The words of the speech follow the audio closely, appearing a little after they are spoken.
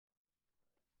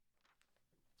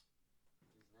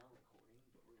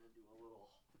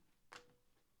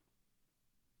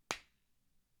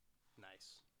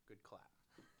Good clap.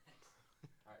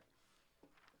 All right.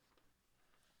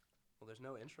 Well, there's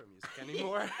no intro music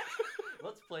anymore.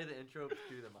 Let's play the intro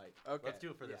through the mic. Okay. Let's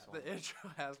do it for this one. The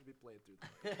intro has to be played through the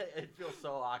mic. It feels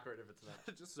so awkward if it's not.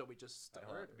 Just so we just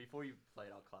start. Before you play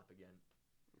it, I'll clap again.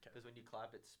 Okay. Because when you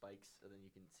clap, it spikes, and then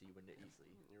you can see when to easily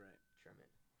You're right. trim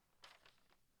it.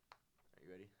 Are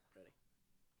you ready? Ready.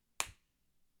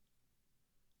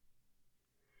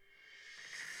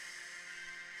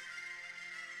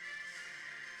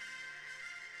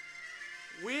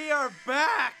 We are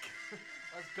back!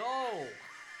 Let's go!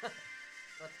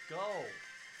 Let's go!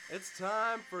 It's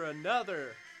time for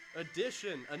another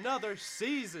edition, another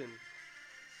season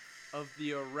of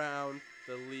the Around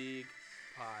the League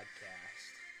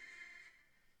podcast.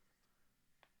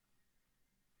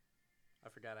 I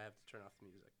forgot I have to turn off the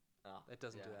music. Oh, It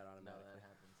doesn't do that No, automatically. that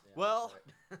happens. Yeah, Well,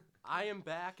 right. I am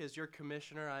back as your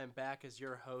commissioner. I am back as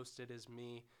your host. It is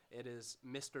me. It is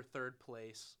Mr. Third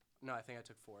Place. No, I think I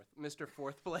took fourth. Mr.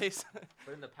 Fourth Place.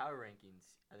 But in the power rankings,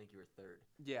 I think you were third.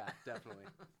 Yeah, definitely.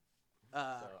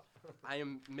 So. I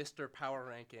am Mr. Power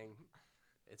Ranking.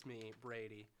 It's me,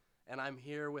 Brady. And I'm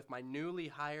here with my newly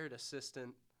hired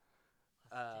assistant,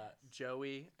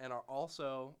 Joey, and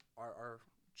our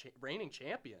reigning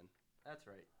champion. That's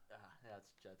right.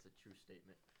 That's a true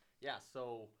statement. Yeah,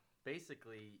 so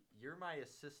basically, you're my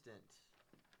assistant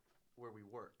where we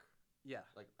work. Yeah.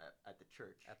 Like at the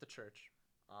church. At the church.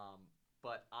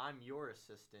 But I'm your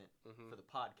assistant for the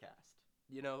podcast.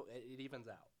 You know, it evens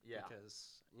out. Yeah.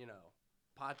 Because,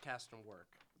 podcast and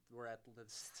work, we're at the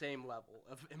same level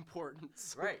of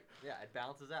importance. Right. Yeah, it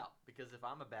balances out. Because if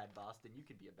I'm a bad boss, then you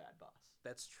can be a bad boss.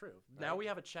 That's true. Right? Now we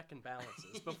have a check and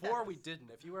balances. Before we Yes.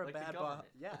 didn't. If you were a Like the bad boss,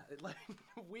 government.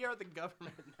 we are the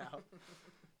government now.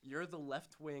 You're the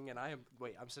left wing, and I'm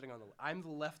the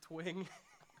left wing,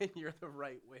 and you're the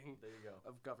right wing There you go.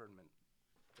 of government.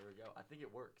 There we go. I think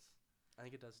it works. I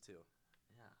think it does too.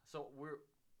 Yeah. So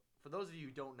for those of you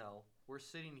who don't know, we're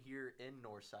sitting here in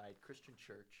Northside Christian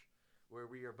Church, where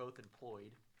we are both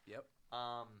employed. Yep.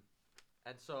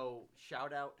 And so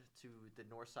shout out to the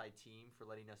Northside team for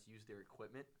letting us use their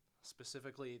equipment.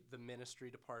 Specifically, the ministry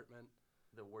department.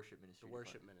 The worship ministry. The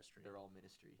worship ministry. They're all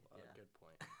ministry. Yeah. Good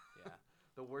point. Yeah.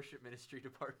 The worship ministry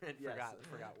department. Yes.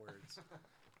 Forgot words.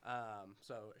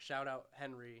 So shout out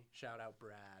Henry. Shout out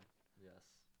Brad. Yes.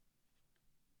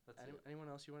 That's Anyone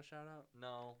else you want to shout out?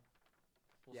 No.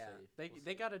 We'll yeah, see.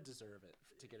 they gotta deserve it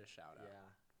to get a shout out.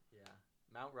 Yeah.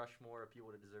 Mount Rushmore, if people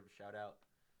would deserve a shout out,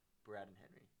 Brad and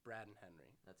Henry. Brad and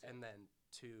Henry. That's it. And then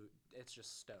it's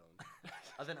just Stone.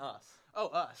 Other than us. Oh,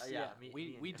 us. Yeah. Me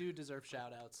we and you. do deserve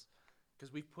shout outs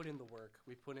because we've put in the work.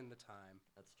 We've put in the time.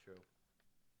 That's true.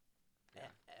 Yeah.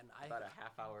 And about a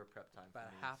half hour prep time. About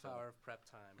a half hour of prep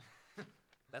time.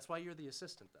 That's why you're the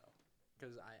assistant, though,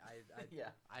 because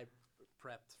I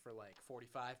prepped for like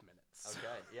 45 minutes.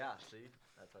 Okay, yeah, see?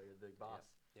 That's why you're the big boss.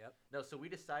 Yep. No, so we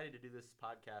decided to do this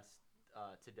podcast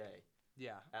today.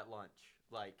 Yeah. At lunch,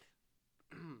 like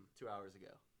 2 hours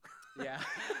ago. Yeah.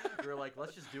 We were like,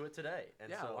 let's just do it today. And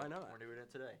yeah, so why not? We're doing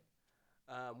it today.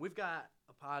 We've got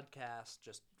a podcast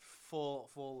just full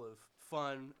of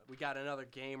fun. We got another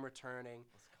game returning.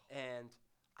 Let's go. And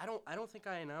I don't think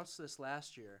I announced this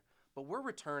last year, but we're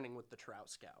returning with the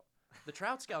Trout Scout. The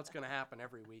Trout Scout's going to happen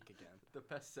every week again. The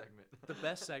best segment. The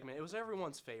best segment. It was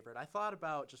everyone's favorite. I thought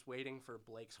about just waiting for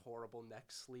Blake's horrible neck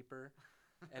sleeper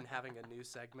and having a new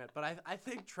segment, but I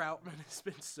think Troutman has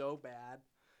been so bad,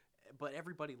 but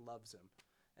everybody loves him.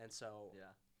 And so,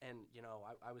 yeah. And,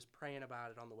 I was praying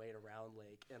about it on the way to Round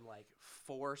Lake, and like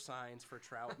 4 signs for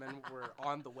Troutman were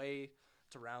on the way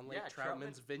to Round Lake. Yeah,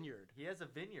 Troutman's vineyard. He has a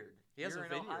vineyard. He has here a in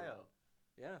vineyard. Ohio.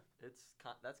 Yeah.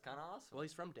 That's kind of awesome. Well,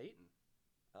 he's from Dayton.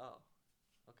 Oh,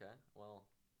 okay. Well,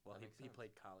 he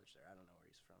played college there. I don't know where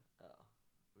he's from. Oh,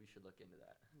 we should look into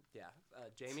that. Yeah.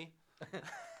 Jamie?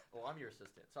 Well, I'm your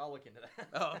assistant, so I'll look into that.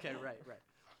 Oh, okay. Right.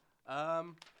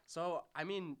 So, I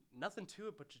mean, nothing to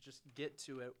it but to just get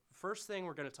to it. First thing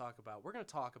we're going to talk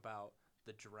about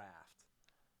the draft.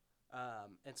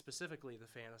 And specifically the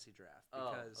fantasy draft.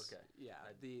 Because, okay. Yeah,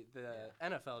 the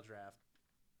NFL draft,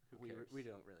 we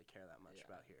don't really care that much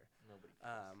about here. Nobody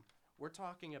cares. We're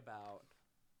talking about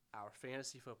our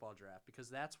fantasy football draft because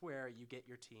that's where you get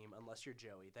your team, unless you're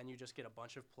Joey. Then you just get a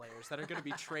bunch of players that are going to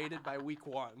be traded by week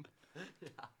 1. Yeah,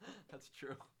 that's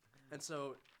true. And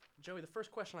so, Joey, the first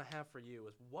question I have for you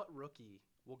is what rookie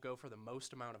will go for the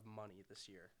most amount of money this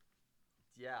year?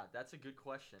 Yeah, that's a good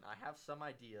question. I have some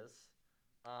ideas.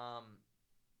 I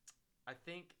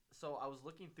think so. I was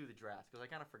looking through the draft because I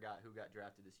kind of forgot who got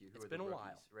drafted this year. It's been a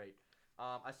while, right?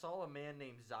 I saw a man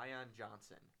named Zion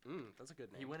Johnson. That's a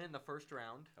good name. He went in the first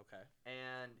round. Okay.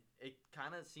 And it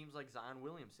kind of seems like Zion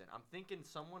Williamson. I'm thinking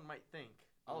someone might think,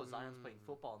 oh, Zion's playing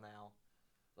football now.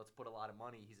 Let's put a lot of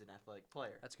money. He's an athletic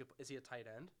player. That's good. Is he a tight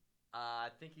end? I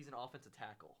think he's an offensive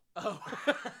tackle. Oh.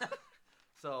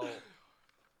 So,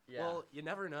 yeah. Well, you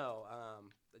never know.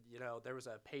 There was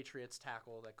a Patriots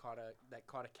tackle that caught a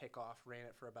kickoff, ran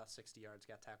it for about 60 yards,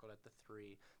 got tackled at the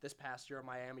 3. This past year, a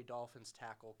Miami Dolphins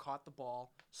tackle caught the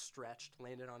ball, stretched,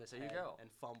 landed on his head, and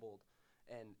fumbled.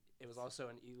 And it was also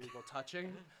an illegal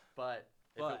touching. But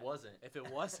if it wasn't,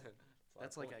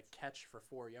 that's like a catch for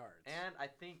 4 yards. And I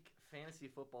think fantasy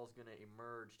football is going to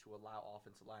emerge to allow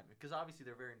offensive linemen because obviously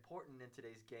they're very important in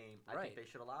today's game. I think they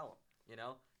should allow them.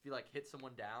 If you hit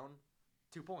someone down,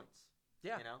 2 points.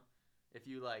 Yeah. If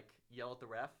you yell at the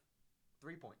ref,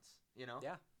 3 points.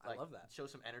 Yeah, I love that. Show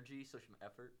some energy, show some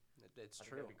effort. It's I think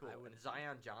true. that'd be cool. And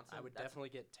Zion Johnson. I would definitely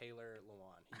get Taylor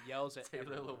Lewan. He yells at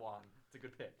Taylor everyone. Lewan. It's a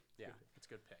good pick. It's a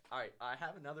good pick. All right, I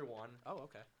have another one. Oh,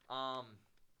 okay.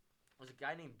 There's a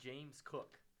guy named James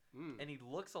Cook, Mm. and he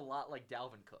looks a lot like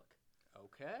Dalvin Cook.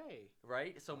 Okay.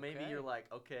 Right? So maybe Okay. you're like,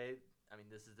 okay,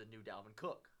 this is the new Dalvin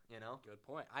Cook, Good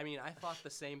point. I thought the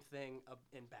same thing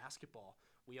in basketball.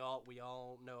 We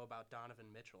all know about Donovan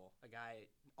Mitchell. A guy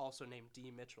also named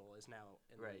D. Mitchell is now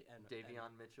in right. the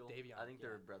Davion Mitchell. Davion, I think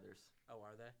they're brothers. Oh,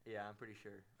 are they? Yeah, I'm pretty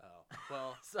sure. Oh,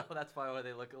 well. So that's probably why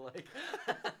they look alike.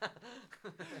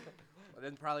 Well,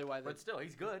 then probably why. But still,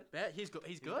 he's good. Yeah, he's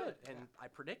good, and yeah. I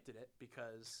predicted it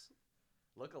because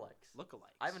Lookalikes.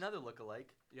 lookalikes. I have another lookalike.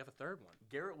 You have a third one.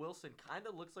 Garrett Wilson kind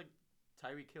of looks like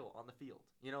Tyreek Hill on the field.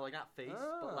 Not face,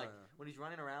 but when he's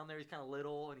running around there, he's kind of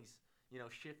little and he's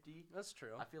shifty. That's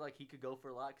true. I feel like he could go for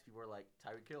a lot because people are like,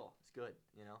 Tyreek Hill, it's good,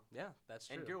 Yeah, that's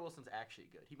true. And Garrett Wilson's actually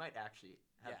good. He might actually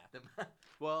have them.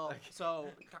 Well, so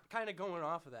kind of going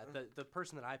off of that, the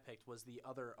person that I picked was the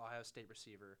other Ohio State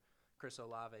receiver, Chris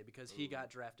Olave, because he got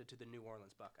drafted to the New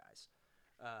Orleans Buckeyes.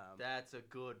 That's a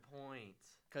good point.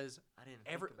 Because I didn't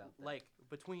think about that.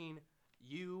 Between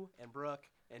you and Brooke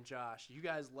and Josh, you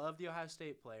guys love the Ohio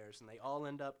State players, and they all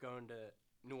end up going to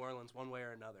New Orleans one way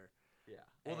or another. Yeah.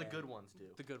 Well, the good ones do.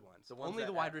 The good ones. The ones Only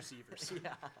the wide receivers.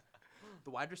 Yeah.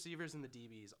 The wide receivers and the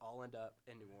DBs all end up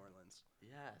in New Orleans.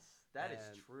 Yes, that is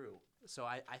true. So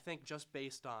I think just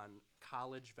based on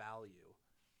college value,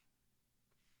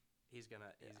 he's gonna.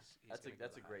 That's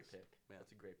a great pick. Yeah.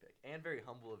 That's a great pick, and very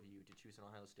humble of you to choose an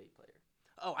Ohio State player.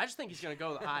 Oh, I just think he's gonna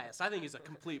go the highest. I think he's a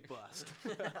complete bust.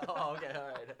 Oh, okay, all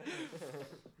right.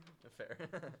 Fair.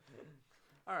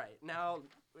 All right, now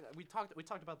we talked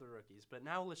about the rookies, but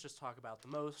now let's just talk about the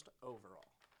most overall.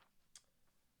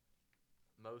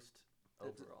 Most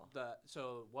overall.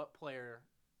 So what player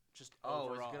just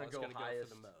overall overall is going to go highest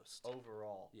for the most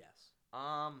overall? Yes.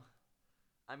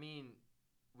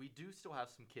 We do still have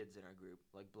some kids in our group,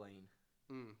 like Blaine.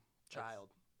 Child.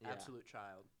 Yeah. Absolute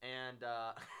child. And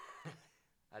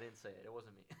I didn't say it. It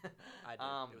wasn't me. I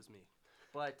did. It was me.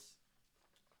 But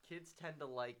kids tend to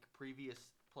like previous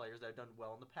players that have done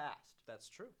well in the past. That's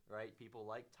true. Right? People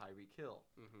like Tyreek Hill.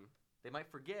 Mm-hmm. They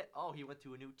might forget, he went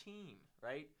to a new team,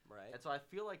 right? Right. And so I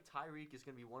feel like Tyreek is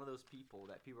going to be one of those people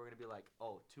that people are going to be like,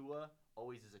 Tua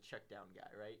always is a check down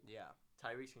guy, right? Yeah.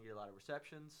 Tyreek's going to get a lot of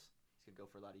receptions. He's going to go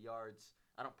for a lot of yards.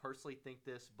 I don't personally think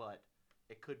this, but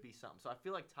it could be something. So I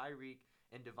feel like Tyreek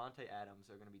and Devontae Adams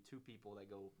are going to be two people that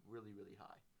go really, really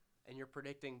high. And you're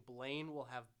predicting Blaine will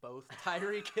have both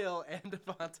Tyreek Hill and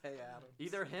Devontae Adams.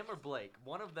 Either him or Blake.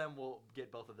 One of them will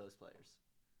get both of those players.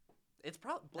 It's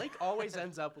probably Blake always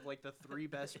ends up with like the three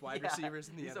best wide receivers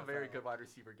in the NFL. He's a very good wide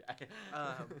receiver guy.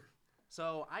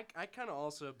 So I kind of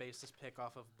also base this pick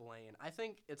off of Blaine. I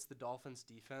think it's the Dolphins'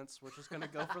 defense, which is going to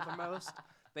go for the most.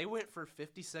 They went for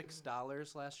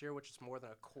 $56 last year, which is more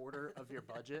than a quarter of your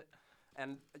budget.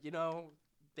 And,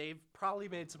 they've probably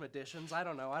made some additions. I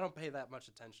don't know. I don't pay that much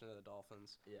attention to the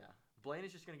Dolphins. Yeah. Blaine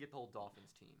is just going to get the whole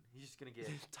Dolphins team. He's just going to get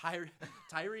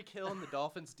Tyreek Hill and the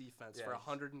Dolphins defense for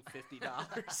 $150.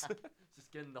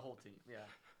 Just getting the whole team. Yeah.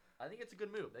 I think it's a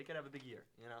good move. They could have a big year,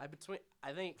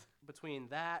 I think between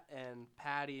that and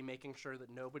Patty making sure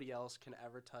that nobody else can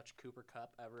ever touch Cooper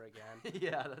Kupp ever again.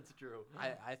 Yeah, that's true.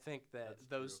 I think that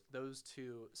those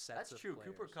two sets That's true. players.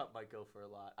 Cooper Kupp might go for a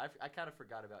lot. I kind of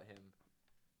forgot about him,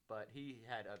 but he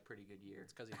had a pretty good year.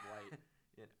 It's because he's white.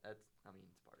 Yeah, it's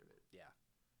part of it. Yeah.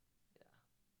 Yeah.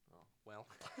 Well.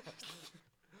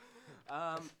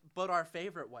 But our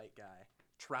favorite white guy,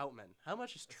 Troutman. How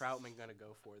much is Troutman going to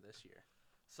go for this year?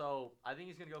 So I think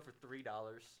he's going to go for $3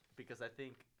 because I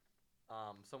think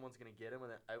someone's going to get him,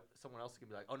 and then someone else is going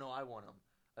to be like, oh, no, I want him.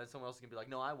 And someone else is gonna be like,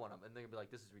 no, I want them, and they're gonna be like,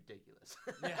 this is ridiculous.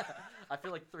 Yeah. I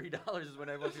feel like $3 is when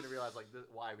everyone's gonna realize like,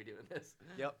 why are we doing this?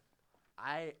 Yep.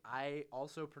 I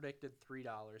also predicted $3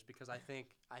 because I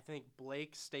think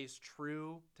Blake stays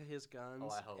true to his guns. Oh,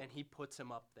 I hope. And he puts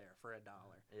him up there for $1.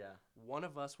 Yeah. One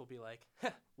of us will be like,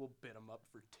 we'll bid him up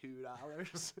for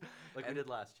 $2. Like we did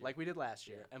last year. Like we did last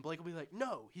year. Yeah. And Blake will be like,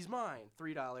 no, he's mine,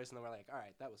 $3. And then we're like, all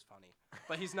right, that was funny.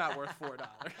 But he's not worth $4.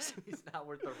 He's not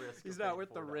worth the risk. He's not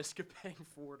worth the risk of paying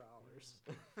 $4.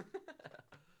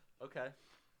 Okay.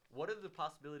 What are the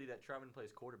possibility that Troutman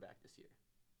plays quarterback this year?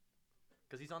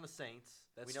 Because he's on the Saints.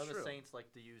 That's we know true. the Saints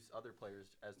like to use other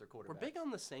players as their quarterbacks. We're big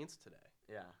on the Saints today.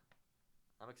 Yeah.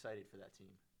 I'm excited for that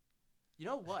team. You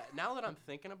know what? Now that I'm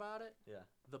thinking about it, Yeah.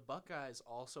 the Buckeyes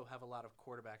also have a lot of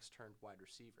quarterbacks turned wide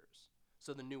receivers.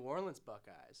 So the New Orleans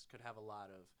Buckeyes could have a lot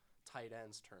of tight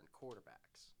ends turned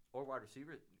quarterbacks. Or wide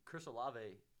receiver. Chris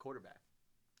Olave, quarterback.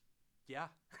 Yeah.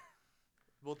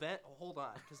 Well, then hold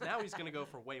on, because now he's going to go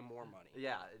for way more money.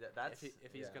 Yeah, that's...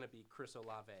 If he's going to be Chris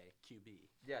Olave QB.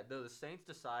 Yeah, the Saints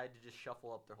decide to just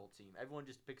shuffle up their whole team. Everyone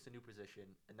just picks a new position,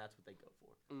 and that's what they go for.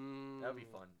 That would be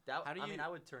fun.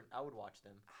 I would watch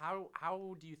them.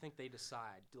 How do you think they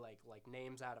decide? Do like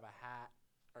names out of a hat,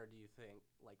 or do you think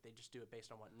like they just do it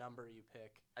based on what number you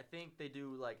pick? I think they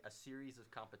do like a series of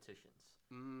competitions.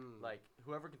 Like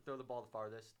whoever can throw the ball the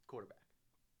farthest, quarterback.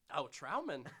 Oh,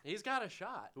 Troutman, he's got a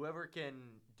shot. Whoever can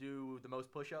do the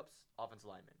most push-ups, offensive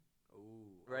lineman.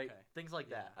 Ooh, right? Okay. Things like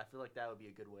Yeah. that. I feel like that would be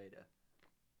a good way to.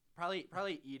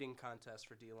 Probably eating contest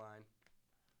for D-line.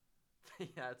 Yeah,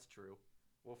 that's true.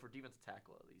 Well, for defensive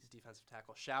tackle at least. Defensive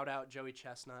tackle. Shout out Joey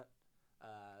Chestnut.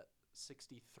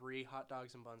 63 hot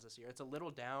dogs and buns this year. It's a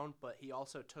little down, but he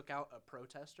also took out a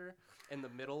protester in the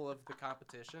middle of the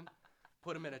competition,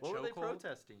 put him in a chokehold. What were they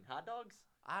protesting? Hot dogs?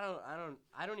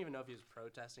 I don't even know if he was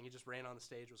protesting. He just ran on the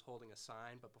stage, was holding a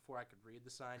sign, but before I could read the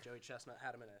sign, Joey Chestnut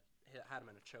had him in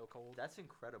a chokehold. That's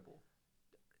incredible.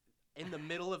 In the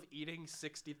middle of eating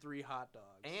 63 hot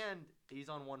dogs. And he's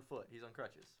on one foot. He's on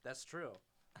crutches. That's true.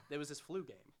 It was his flu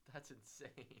game. That's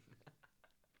insane.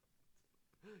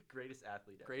 Greatest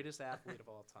athlete ever. Greatest athlete of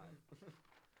all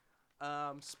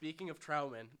time. Speaking of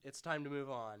Troutman, it's time to move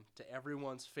on to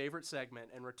everyone's favorite segment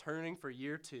and returning for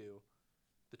year 2,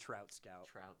 the Trout Scout.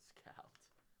 Trout Scout.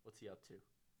 What's he up to?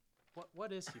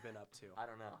 What has he been up to? I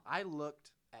don't know. I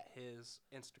looked at his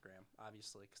Instagram,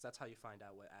 obviously, because that's how you find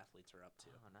out what athletes are up to.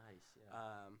 Oh, nice.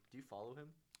 Yeah. Do you follow him?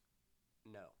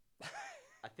 No.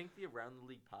 I think the Around the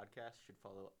League podcast should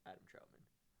follow Adam Troutman.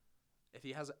 If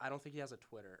he has, I don't think he has a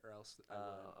Twitter, or else I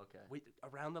would. Okay.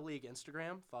 Around the League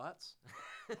Instagram thoughts?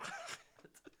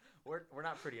 We're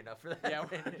not pretty enough for that.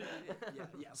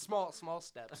 Yeah. Small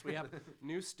steps. We have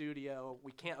new studio.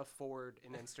 We can't afford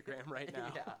an Instagram right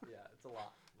now. Yeah. It's a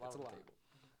lot. It's a lot.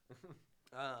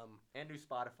 And new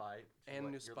Spotify. And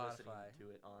new you're Spotify. listening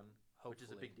to it on, which is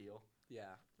a Hopefully. big deal.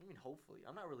 Yeah. I mean, hopefully.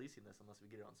 I'm not releasing this unless we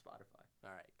get it on Spotify.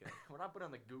 All right. Good. We're not putting it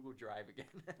on the Google Drive again.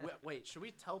 Wait. Should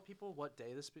we tell people what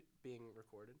day this being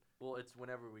recorded? Well, it's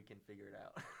whenever we can figure it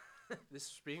out. This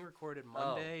is being recorded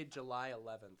Monday, July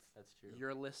 11th. That's true.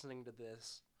 You're listening to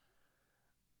this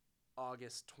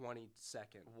August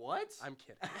 22nd. What? I'm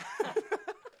kidding.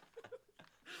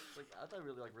 I thought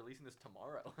we were releasing this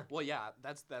tomorrow. Well, yeah,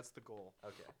 that's the goal.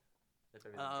 Okay. If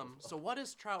everything goes well. So what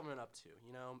is Troutman up to?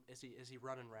 You know, is he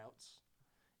running routes?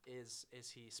 Is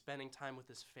he spending time with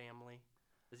his family?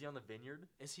 Is he on the vineyard?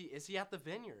 Is he at the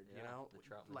vineyard? Yeah, you know, the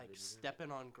Troutman like vineyard.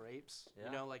 stepping on grapes. Yeah.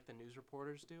 You know, like the news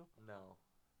reporters do. No.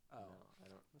 Oh, No, I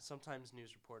don't. sometimes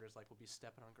news reporters will be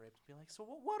stepping on grapes and be like, "So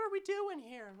what are we doing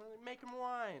here?" And we're like, making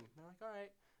wine. And they're like, "All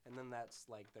right," and then that's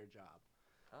their job.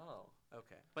 Oh.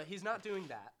 Okay, but he's not doing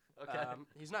that. Okay.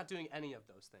 He's not doing any of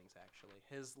those things actually.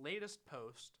 His latest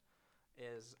post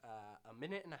is a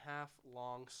 1.5-minute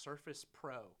long Surface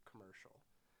Pro commercial.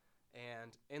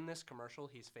 And in this commercial,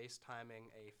 he's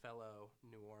FaceTiming a fellow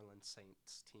New Orleans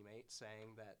Saints teammate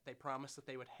saying that they promised that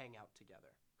they would hang out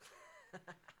together.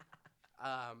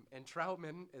 And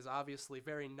Troutman is obviously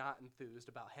very not enthused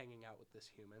about hanging out with this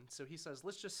human. So he says,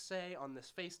 let's just say on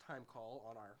this FaceTime call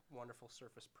on our wonderful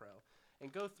Surface Pro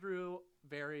and go through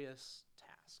various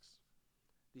tasks.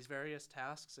 These various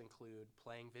tasks include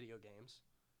playing video games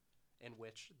in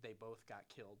which they both got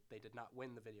killed. They did not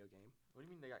win the video game. What do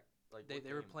you mean they got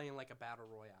They were playing like a battle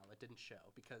royale. It didn't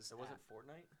show because It wasn't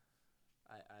Fortnite?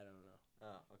 I don't know.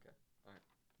 Oh, okay. All right.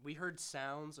 We heard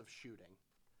sounds of shooting,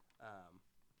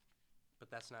 but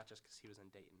that's not just because he was in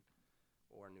Dayton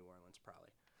or New Orleans,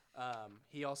 probably.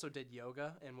 He also did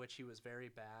yoga, in which he was very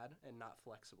bad and not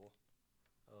flexible.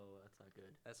 Oh, that's not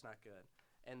good. That's not good.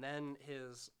 And then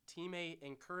his teammate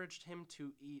encouraged him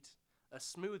to eat a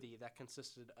smoothie that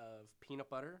consisted of peanut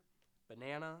butter,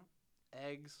 banana,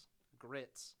 eggs,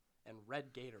 grits, and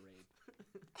red Gatorade.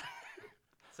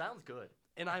 Sounds good.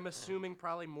 And I'm assuming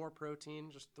probably more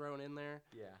protein just thrown in there.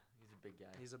 Yeah, he's a big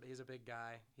guy. He's a big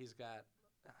guy. He's got,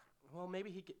 well,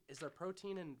 maybe is there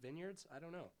protein in vineyards? I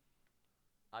don't know.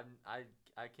 I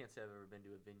can't say I've ever been to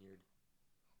a vineyard.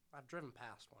 I've driven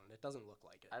past one. It doesn't look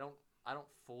like it. I don't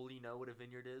fully know what a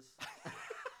vineyard is.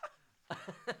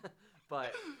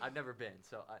 But I've never been,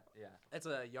 so yeah. It's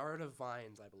a yard of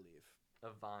vines, I believe.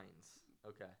 Of vines.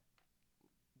 Okay.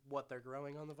 What they're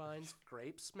growing on the vines?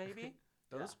 Grapes, maybe?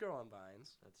 Those grow on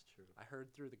vines. That's true. I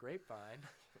heard through the grapevine.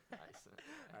 Nice.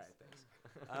 All right, thanks.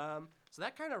 So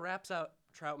that kind of wraps out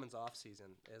Troutman's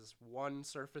offseason as one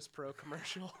Surface Pro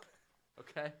commercial.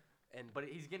 Okay. And but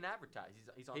he's getting advertised.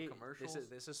 He's on commercials.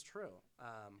 This is true.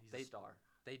 He's a star.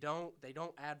 They don't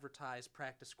advertise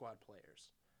practice squad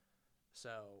players.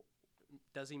 So,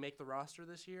 does he make the roster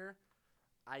this year?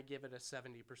 I give it a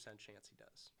 70% chance he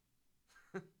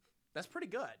does. That's pretty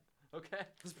good. Okay.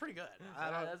 That's pretty good.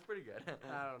 That's pretty good.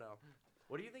 I don't know.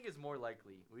 What do you think is more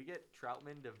likely? We get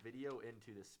Troutman to video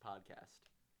into this podcast,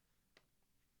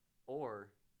 or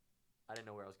I didn't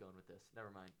know where I was going with this. Never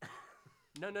mind.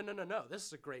 No. This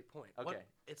is a great point. Okay.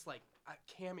 It's like a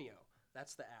Cameo.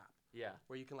 That's the app. Yeah.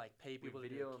 Where you can like pay people to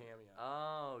do a cameo.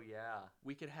 Oh yeah.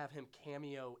 We could have him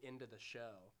cameo into the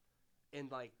show,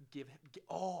 and like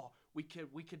we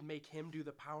could make him do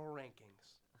the power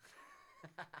rankings,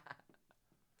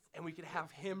 and we could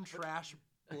have him trash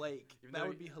Blake. That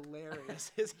would be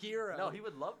hilarious. His hero. No, he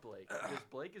would love Blake because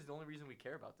Blake is the only reason we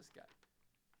care about this guy.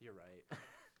 You're right.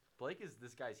 Blake is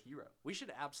this guy's hero. We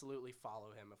should absolutely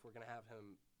follow him if we're gonna have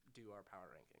him do our power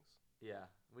rankings. Yeah,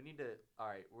 we need to. All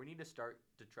right, we need to start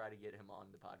to try to get him on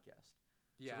the podcast.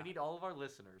 Yeah, so we need all of our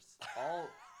listeners, all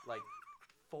like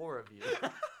 4 of you.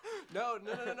 No.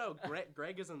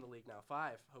 Greg is in the league now.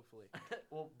 5, hopefully.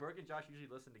 Well, Burke and Josh usually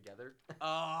listen together.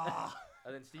 Oh.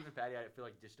 And then Steve and Patty, I feel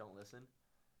like just don't listen.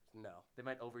 No. They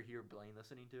might overhear Blaine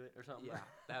listening to it or something.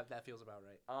 Yeah, that feels about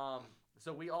right.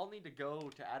 So we all need to go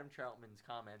to Adam Troutman's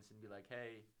comments and be like,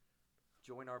 hey,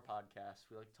 join our podcast.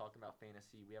 We like to talk about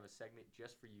fantasy. We have a segment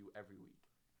just for you every week.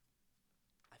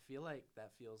 I feel like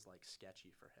that feels like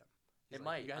sketchy for him. It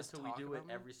might, until we do it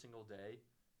every single day.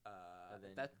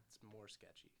 Then... That's more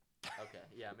sketchy. Okay,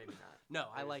 yeah, maybe not. No,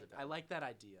 I like that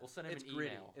idea. We'll send him an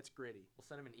gritty. email. It's gritty. We'll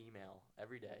send him an email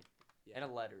every day. Yeah.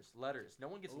 And letters. No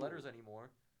one gets letters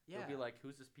anymore. Yeah. They'll be like,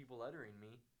 who's this people lettering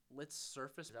me? Let's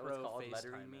Surface Is that Pro what's called, FaceTime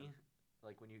lettering me?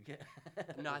 Like when you get...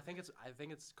 No, I think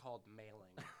it's called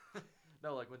mailing.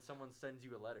 No, like when someone sends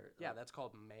you a letter. Yeah, that's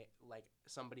called like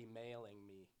somebody mailing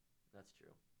me. That's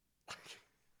true.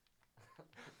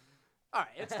 All right,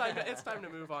 it's time to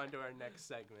move on to our next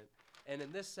segment. And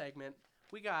in this segment,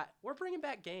 we're bringing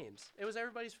back games. It was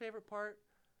everybody's favorite part.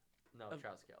 No,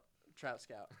 Trout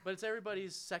Scout. But it's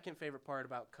everybody's second favorite part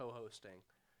about co-hosting.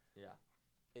 Yeah.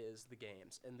 Is the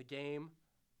games. And the game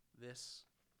this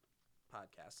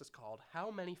podcast is called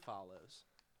How Many Follows?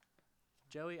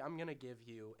 Joey, I'm going to give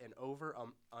you an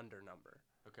over-under number.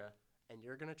 Okay. And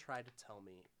you're going to try to tell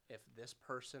me if this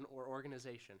person or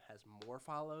organization has more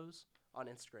follows on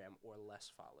Instagram or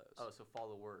less follows. Oh, so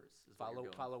followers.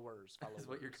 Followers. Is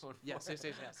what you're going for? Yes.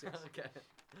 Okay.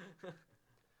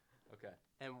 Okay.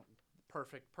 And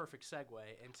perfect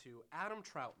segue into Adam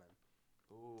Troutman.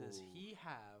 Ooh. Does he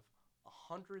have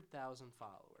 100,000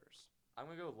 followers? I'm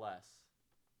going to go less.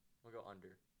 I'm going to go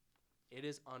under. It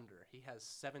is under. He has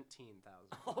 17,000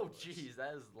 Oh, jeez.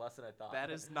 That is less than I thought. That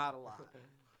is not a lot.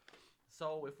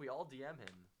 So if we all DM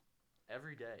him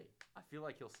every day, I feel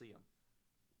like he'll see him.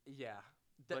 Yeah.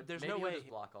 But there's maybe no way he'll just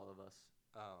block all of us.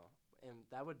 Oh. And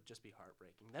that would just be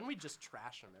heartbreaking. Then we just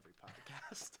trash him every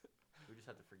podcast. We just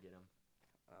have to forget him.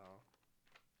 Oh.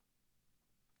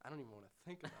 I don't even want to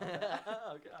think about that.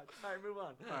 Oh, God. All right, move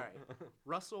on. All right.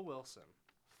 Russell Wilson,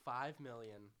 5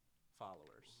 million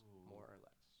followers, more or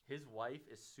less. His wife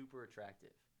is super attractive.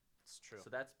 It's true. So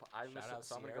that's I'm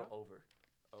going to go over.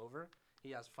 Over?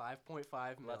 He has 5.5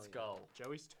 million. Let's go.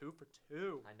 Joey's 2 for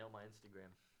 2. I know my Instagram.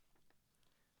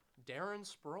 Darren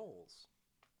Sproles,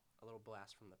 a little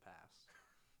blast from the past.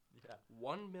 Yeah.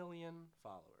 1 million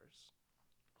followers.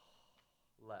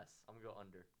 Less. I'm going to go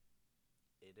under.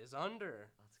 It is under.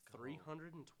 Let's go.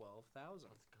 312,000.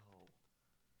 Let's go.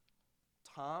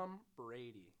 Tom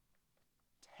Brady,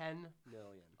 10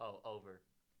 million. Oh, over.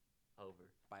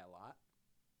 By a lot?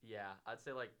 Yeah, I'd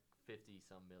say like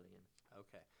 50-some million.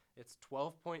 Okay. It's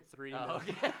 12.3 million.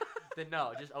 Okay. Then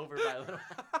no, just over by a little.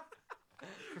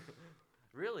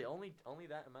 Really? Only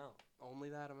that amount? Only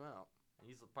that amount.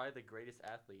 He's probably the greatest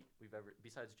athlete we've ever,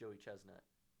 besides Joey Chestnut.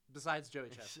 Besides Joey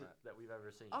Chestnut. that we've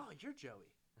ever seen. Oh, you're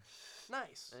Joey.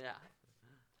 Nice. Yeah.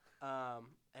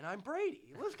 And I'm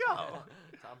Brady. Let's go.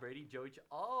 Tom Brady, Joey.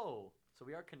 So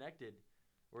we are connected.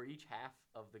 We're each half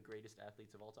of the greatest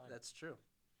athletes of all time. That's true.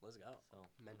 Let's go. So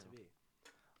Meant to be.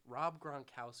 Rob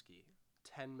Gronkowski,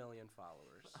 10 million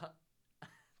followers.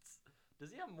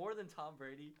 Does he have more than Tom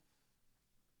Brady?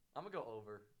 I'm gonna go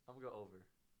over.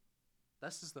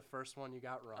 This is the first one you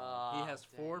got wrong. He has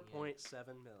 4.7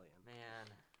 million. Man.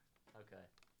 Okay.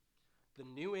 The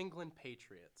New England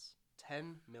Patriots,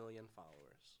 10 million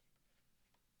followers.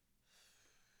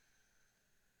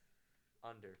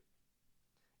 Under.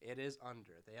 It is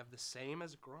under. They have the same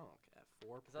as Gronk at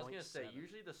 4.7. Because I was gonna say,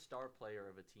 usually the star player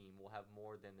of a team will have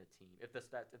more than the team. If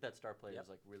that star player is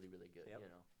like really really good,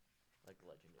 like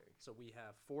legendary. So we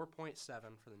have 4.7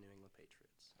 for the New England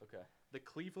Patriots. Okay. The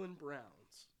Cleveland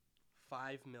Browns,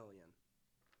 5 million.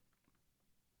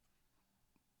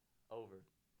 Over.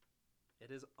 It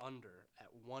is under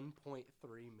at 1.3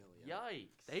 million.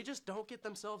 Yikes. They just don't get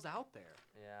themselves out there.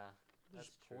 Yeah. That's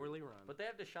just true. poorly run. But they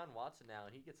have Deshaun Watson now,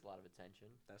 and he gets a lot of attention.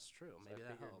 That's true. So Maybe I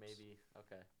that figured helps.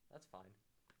 okay, that's fine.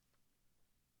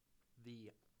 The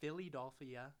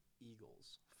Philadelphia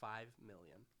Eagles, 5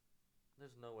 million.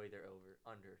 There's no way they're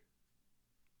under.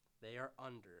 They are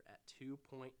under at 2.2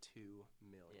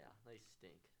 million. Yeah, they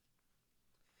stink.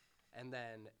 And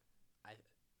then,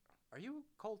 are you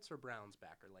Colts or Browns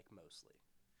backer, like mostly?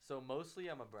 So mostly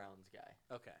I'm a Browns guy.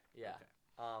 Okay. Yeah.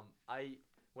 Okay.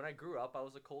 When I grew up, I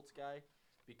was a Colts guy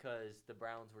because the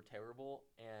Browns were terrible,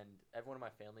 and everyone in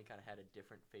my family kind of had a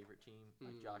different favorite team.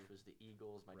 Like Josh was the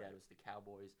Eagles, my dad was the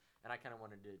Cowboys, and I kind of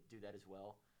wanted to do that as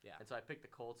well. Yeah. And so I picked the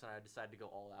Colts, and I decided to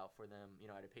go all out for them. You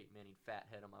know, I had a Peyton Manning fat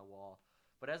head on my wall.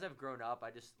 But as I've grown up,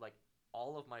 I just like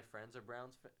all of my friends are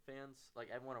Browns fans. Like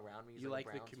everyone around me is you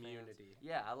like Browns the community. Fans.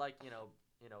 Yeah, I like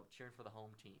cheering for the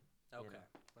home team. Okay. You know?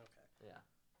 Okay. Yeah.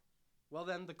 Well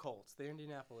then, the Colts, the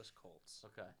Indianapolis Colts.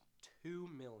 Okay. 2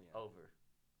 million. Over.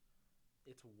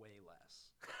 It's way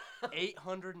less.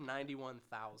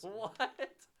 891,000. What?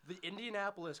 The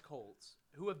Indianapolis Colts,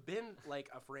 who have been like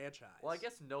a franchise. Well, I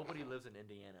guess nobody lives in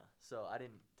Indiana, so I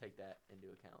didn't take that into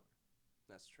account.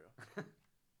 That's true.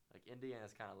 Like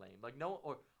Indiana's kind of lame. Like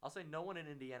I'll say no one in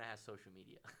Indiana has social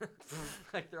media.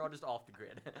 Like they're all just off the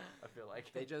grid. I feel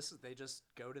like they just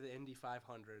go to the Indy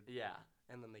 500. Yeah.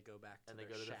 And then they go back to and their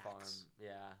they go to shacks. the farm.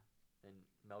 Yeah. And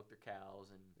milk their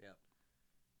cows and. Yep.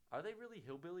 Are they really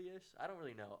hillbilly-ish? I don't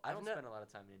really know. I don't spend a lot of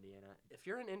time in Indiana. If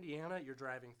you're in Indiana, you're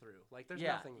driving through. Like there's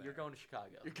yeah, nothing there. You're going to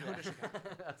Chicago. You're going to Chicago.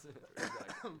 That's it.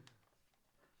 Exactly.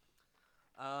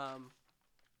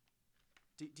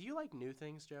 Do you like new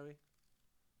things, Joey?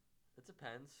 It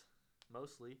depends.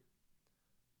 Mostly.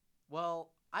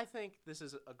 Well, I think this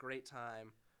is a great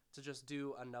time to just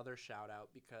do another shout out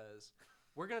because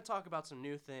we're going to talk about some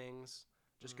new things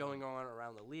just going on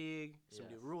around the league, some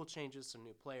new rule changes, some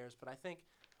new players, but I think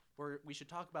we should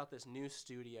talk about this new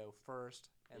studio first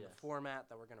and the format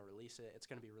that we're going to release it. It's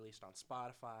going to be released on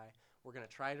Spotify. We're going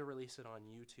to try to release it on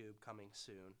YouTube coming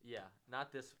soon. Yeah,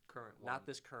 not this current one. Not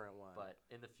this current one. But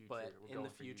in the future. But in the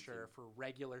future for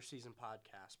regular season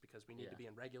podcasts because we need to be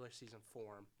in regular season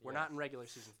form. We're not in regular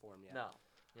season form yet. No.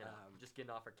 You know, just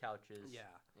getting off our couches. Yeah.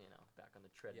 You know, back on the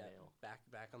treadmill. Yeah,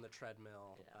 back on the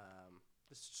treadmill. Yeah.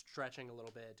 Stretching a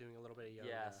little bit, doing a little bit of yoga.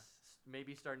 Yes.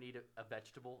 Maybe start to eat a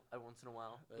vegetable once in a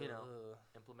while. You know,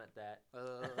 implement that.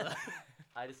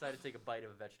 I decided to take a bite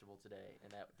of a vegetable today,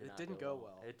 and that didn't go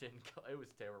well. It didn't go. It was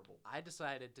terrible. I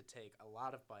decided to take a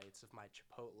lot of bites of my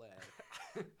Chipotle,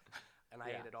 and I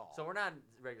ate it all. So we're not in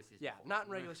regular season form. Not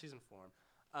in regular season form.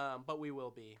 But we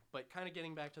will be. But kind of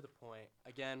getting back to the point,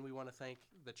 again, we want to thank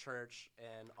the church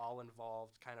and all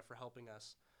involved kind of for helping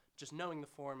us, just knowing the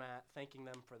format, thanking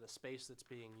them for the space that's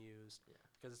being used,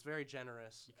 because it's very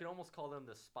generous. You could almost call them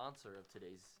the sponsor of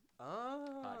today's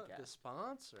podcast. The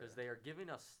sponsor. Because they are giving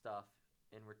us stuff.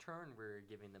 In return, we're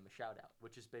giving them a shout-out,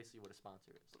 which is basically what a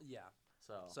sponsor is. Yeah.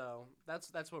 So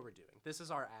that's what we're doing. This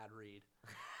is our ad read.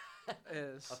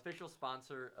 Official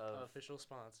sponsor of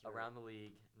Around the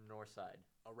League, Northside.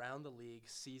 Around the League,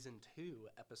 Season 2,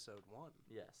 Episode 1.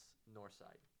 Yes,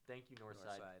 Northside. Thank you,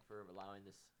 Northside, for allowing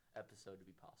this episode to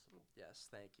be possible. Yes,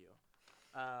 thank you.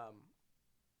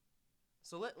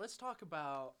 So let's talk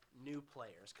about new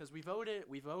players, because we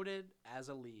voted as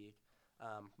a league.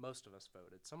 Most of us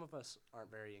voted. Some of us aren't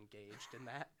very engaged in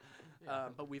that.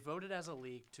 But we voted as a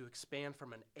league to expand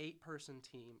from an 8-person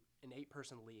team, an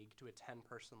 8-person league, to a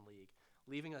 10-person league,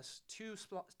 leaving us two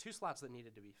slots that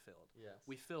needed to be filled. Yes.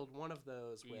 We filled one of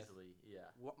those easily,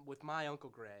 with my Uncle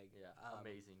Greg. Yeah,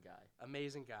 amazing guy.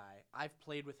 Amazing guy. I've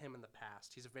played with him in the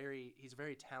past. He's a very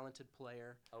talented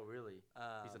player. Oh, really?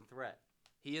 He's a threat.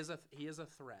 He is a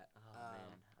threat. Oh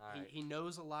man! All right. He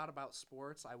knows a lot about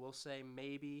sports. I will say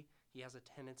maybe he has a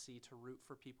tendency to root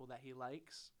for people that he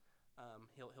likes.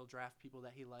 He'll draft people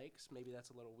that he likes. Maybe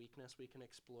that's a little weakness we can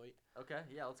exploit. Okay,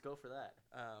 yeah, let's go for that.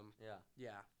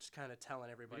 Yeah, just kind of telling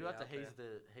everybody. You have to out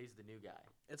haze the new guy.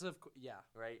 It's yeah,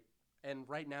 right. And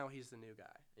right now he's the new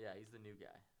guy. Yeah, he's the new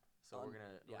guy. So we're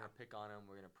gonna pick on him.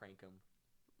 We're gonna prank him.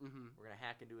 Mm-hmm. We're gonna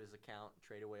hack into his account,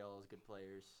 trade away all his good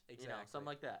players. Exactly. Something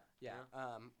like that. Yeah. You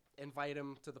know? Invite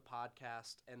him to the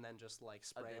podcast and then just like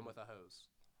spray him with a hose.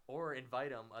 Or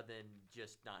invite him and then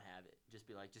just not have it. Just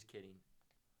be like, just kidding.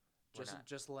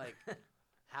 Just like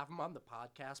have him on the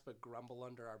podcast, but grumble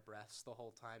under our breaths the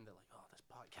whole time. They're like, "Oh, this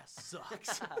podcast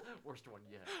sucks." Worst one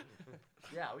yet.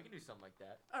 Yeah, we can do something like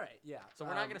that. All right, yeah. So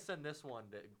we're not gonna send this one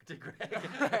to Greg.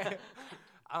 Right.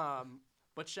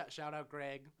 But shout out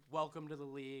Greg. Welcome to the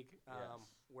league. Yes.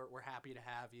 We're happy to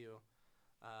have you,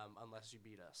 unless you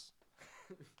beat us.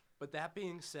 But that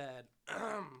being said,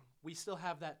 we still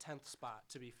have that 10th spot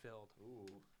to be filled. Ooh.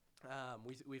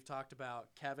 We've talked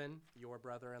about Kevin, your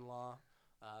brother-in-law,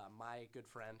 my good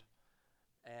friend,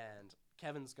 and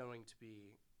Kevin's going to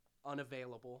be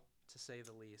unavailable, to say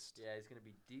the least. Yeah, he's going to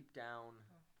be deep down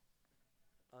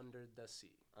under the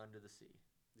sea. Under the sea.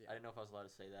 Yeah. I didn't know if I was allowed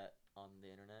to say that on the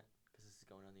internet because this is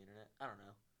going on the internet. I don't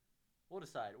know. We'll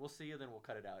decide. We'll see you, then we'll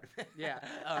cut it out. Yeah.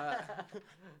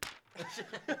 It's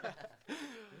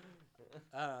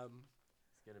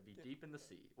going to be deep in the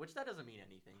sea, which that doesn't mean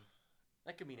anything.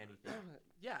 That could mean anything.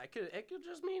 Yeah, it could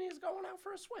just mean he's going out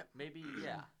for a swim. Maybe,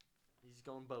 yeah. He's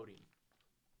going boating.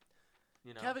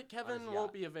 You know, Kevin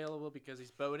won't be available because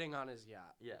he's boating on his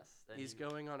yacht. Yes. He's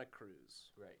going on a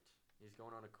cruise. Right. He's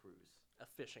going on a cruise. A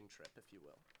fishing trip, if you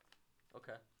will.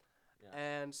 Okay. Yeah.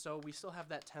 And so we still have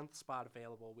that 10th spot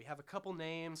available. We have a couple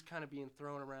names kind of being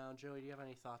thrown around. Joey, do you have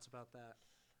any thoughts about that?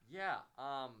 Yeah.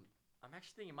 I'm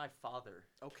actually thinking my father,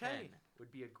 Ken,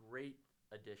 would be a great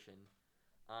addition.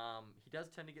 He does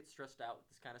tend to get stressed out with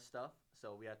this kind of stuff,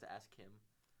 so we have to ask him.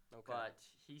 Okay. But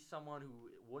he's someone who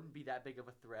wouldn't be that big of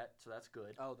a threat, so that's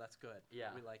good. Oh, that's good. Yeah.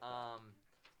 We like that.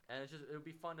 And it would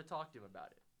be fun to talk to him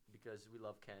about it because we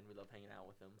love Ken. We love hanging out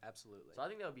with him. Absolutely. So I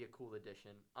think that would be a cool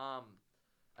addition.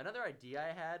 Another idea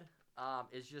I had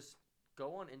is just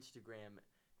go on Instagram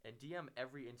and DM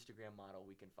every Instagram model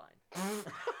we can find.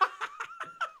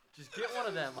 Just get one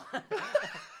of them.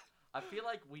 I feel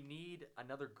like we need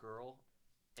another girl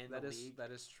in the league.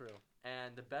 That is true.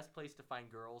 And the best place to find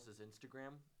girls is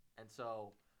Instagram. And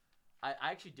so I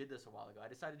actually did this a while ago. I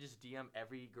decided to just DM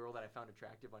every girl that I found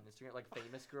attractive on Instagram, like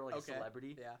famous girl, like a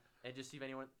celebrity. Yeah. And just see if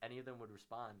any of them would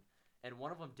respond. And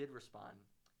one of them did respond.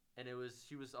 And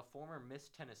she was a former Miss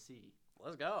Tennessee.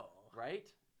 Let's go. Right?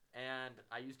 And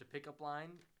I used a pickup line,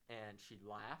 and she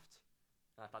laughed.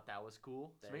 And I thought that was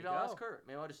cool. So maybe I'll ask her.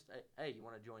 Maybe I'll just, hey, you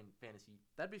want to join fantasy?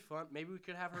 That'd be fun. Maybe we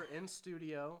could have her in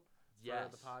studio for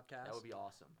the podcast. That would be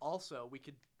awesome. Also, we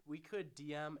could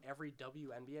DM every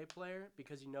WNBA player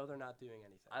because they're not doing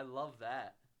anything. I love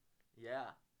that. Yeah.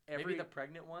 Maybe the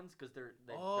pregnant ones because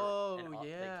they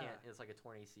can't. It's like a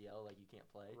torn ACL, like you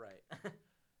can't play. Right.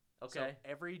 Okay. So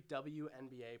every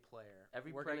WNBA player.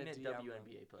 Every pregnant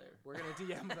WNBA player. We're going to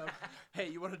DM them. Hey,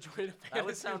 you want to join a fantasy That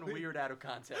would sound league? weird out of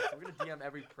context. We're going to DM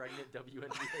every pregnant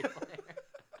WNBA player.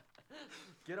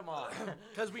 Get them on.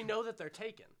 Because we know that they're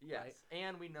taken. Yes. Right?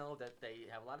 And we know that they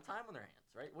have a lot of time on their hands,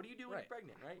 right? What do you do when you're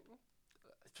pregnant, right?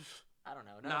 I don't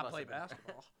know. Not play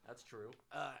basketball. That's true.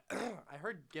 I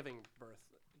heard giving birth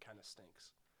kind of stinks.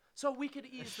 So we could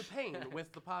ease the pain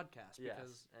with the podcast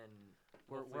because and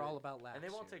we're all about last. And they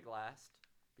won't take last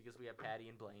because we have Patty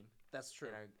and Blaine. That's true.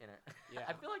 Yeah.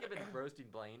 I feel like I've been roasting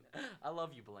Blaine. I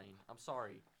love you, Blaine. I'm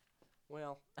sorry.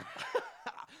 Well,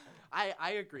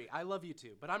 I agree. I love you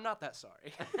too, but I'm not that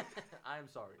sorry. I'm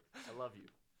sorry. I love you.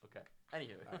 Okay.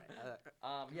 Anywho.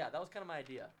 All right. Yeah, that was kind of my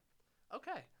idea.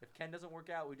 Okay. If Ken doesn't work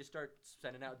out, we just start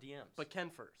sending out DMs. But Ken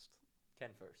first.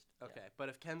 Ken first. Okay. Yeah. But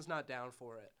if Ken's not down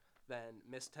for it, then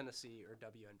Miss Tennessee or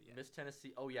WNBA. Miss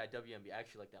Tennessee. Oh, yeah, WNBA. I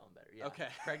actually like that one better. Yeah. Okay.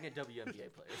 Pregnant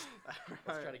WNBA players.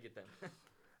 Let's try to get them.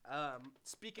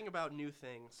 Speaking about new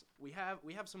things, we have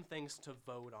some things to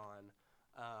vote on.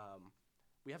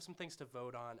 We have some things to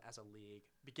vote on as a league,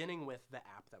 beginning with the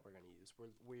app that we're going to use.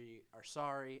 We are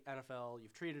sorry, NFL,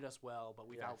 you've treated us well, but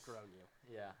we've outgrown you.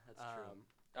 Yeah, that's true.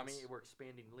 I mean, we're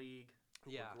expanding league.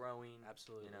 Yeah. We're growing.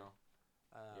 Absolutely.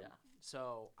 Yeah.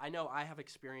 So I know I have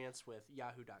experience with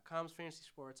Yahoo.com's fantasy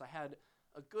sports. I had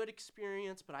a good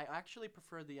experience, but I actually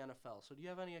prefer the NFL. So do you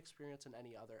have any experience in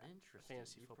any other Interesting.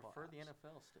 fantasy You football prefer apps? the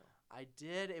NFL still? I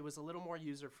did. It was a little more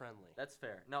user-friendly. That's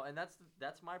fair. No, and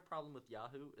that's my problem with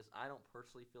Yahoo is I don't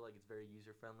personally feel like it's very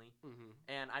user-friendly. Mm-hmm.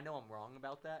 And I know I'm wrong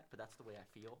about that, but that's the way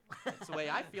I feel. That's the way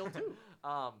I feel, too.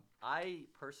 I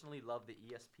personally love the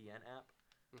ESPN app.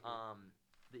 Mm-hmm.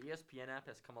 The ESPN app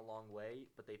has come a long way,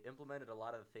 but they've implemented a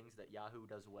lot of the things that Yahoo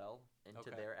does well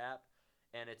into their app,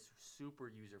 and it's super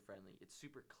user-friendly. It's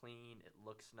super clean. It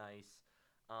looks nice,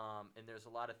 and there's a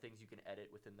lot of things you can edit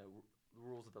within the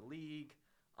rules of the league.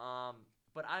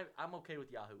 But I'm okay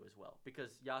with Yahoo as well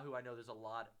because Yahoo, I know there's a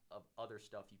lot of other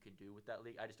stuff you can do with that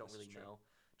league. I just don't really know.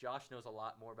 Josh knows a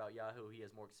lot more about Yahoo. He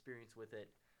has more experience with it.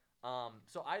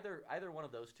 So either one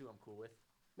of those two I'm cool with.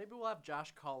 Maybe we'll have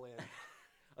Josh call in.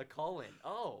 A call-in.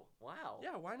 Oh, wow.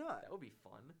 Yeah, why not? That would be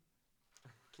fun.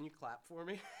 Can you clap for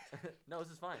me? No, this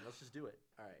is fine. Let's just do it.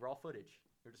 All right. Raw footage.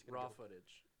 We're just gonna Raw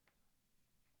footage.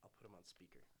 I'll put him on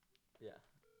speaker. Yeah.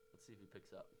 Let's see if he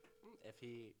picks up. If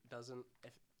he doesn't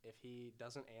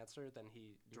answer, then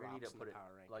he You're gonna need drops to in put the it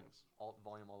power rankings. like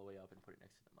volume all the way up and put it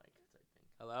next to the mic. Type thing.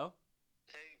 Hello?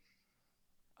 Hey.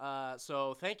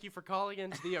 So thank you for calling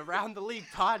into the Around the League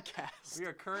podcast. We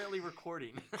are currently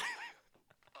recording.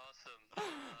 Awesome.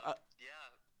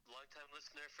 Yeah, long-time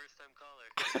listener, first-time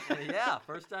caller. Yeah,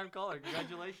 first-time caller.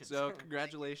 Congratulations. So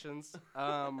congratulations.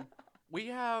 We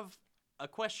have a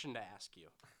question to ask you.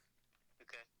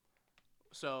 Okay.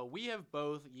 So we have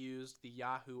both used the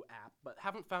Yahoo app, but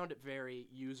haven't found it very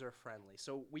user-friendly.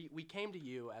 So we came to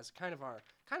you as kind of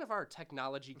our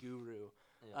technology guru.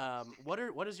 Yeah.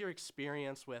 What is your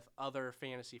experience with other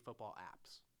fantasy football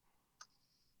apps?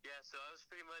 Yeah, so I was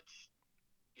pretty much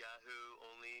Yahoo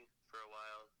only for a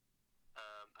while,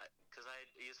 because I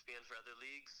had ESPN for other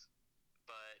leagues,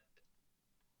 but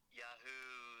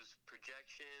Yahoo's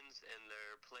projections and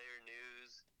their player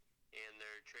news and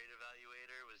their trade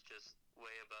evaluator was just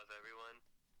way above everyone.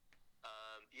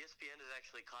 ESPN has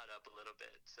actually caught up a little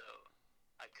bit, so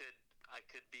I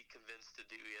could be convinced to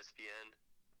do ESPN.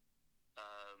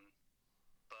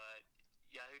 But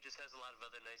Yahoo just has a lot of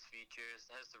other nice features.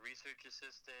 It has the research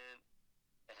assistant.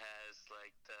 It has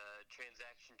like the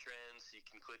transaction trends, so you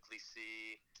can quickly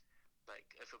see like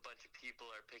if a bunch of people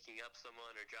are picking up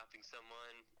someone or dropping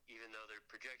someone, even though their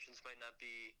projections might not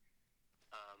be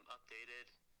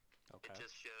updated. Okay. It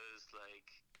just shows like,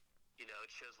 it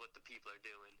shows what the people are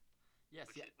doing. Yes,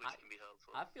 which can be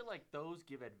helpful. I feel like those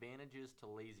give advantages to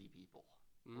lazy people,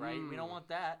 right? We don't want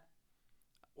that.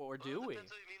 Or do we?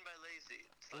 Depends what you mean by lazy.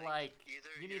 It's Like either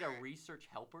you need a research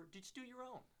helper. Just do your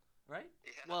own, right?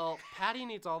 Yeah. Well, Patty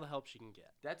needs all the help she can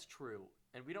get. That's true,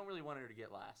 and we don't really want her to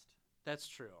get last. That's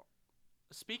true.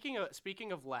 Speaking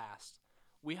of last,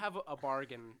 we have a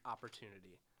bargain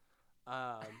opportunity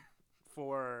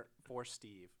for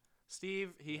Steve.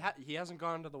 Steve, he hasn't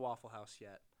gone to the Waffle House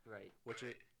yet. Right.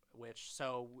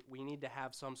 So we need to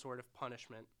have some sort of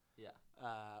punishment. Yeah.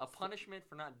 A punishment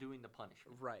for not doing the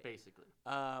punishment. Right. Basically.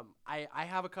 I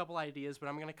have a couple ideas, but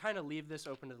I'm going to kind of leave this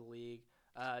open to the league.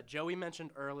 Joey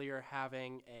mentioned earlier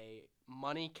having a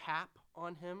money cap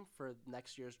on him for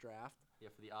next year's draft. Yeah,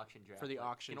 for the auction draft. For the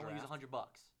auction you can only use draft.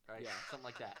 $100, right? Yeah. Something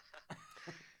like that.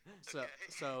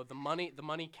 So the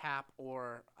money cap,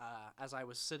 or as I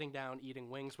was sitting down eating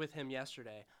wings with him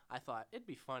yesterday, I thought it'd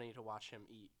be funny to watch him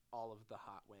eat all of the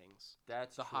hot wings.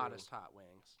 That's the true. hottest hot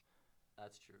wings.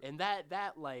 That's true. And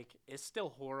that like is still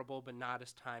horrible, but not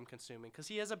as time consuming because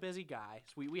he is a busy guy.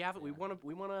 So we want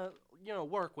to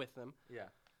work with him. Yeah.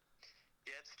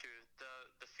 Yeah, it's true.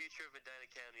 The future of Medina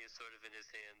County is sort of in his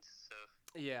hands. So.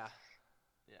 Yeah.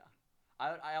 Yeah.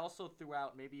 I also threw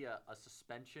out maybe a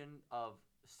suspension of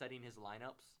setting his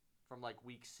lineups from like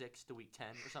week 6 to week 10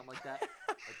 or something like that.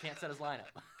 I can't set his lineup.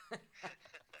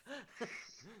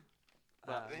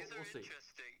 But These we'll are see.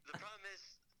 interesting. The problem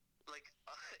is, like,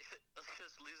 let's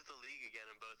just lose the league again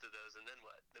in both of those, and then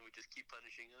what? Then we just keep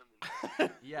punishing him.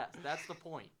 Yes, that's the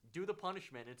point. Do the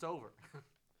punishment. It's over.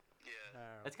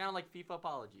 Yeah. It's kind of like FIFA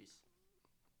apologies.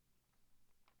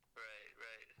 Right.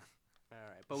 All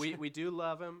right, but we do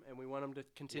love him, and we want him to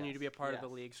continue to be a part of the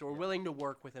league. So we're willing to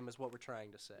work with him, is what we're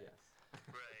trying to say. Yes.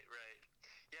 Right.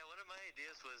 Yeah, one of my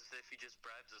ideas was if he just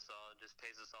bribes us all and just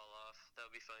pays us all off. That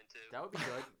would be fine too. That would be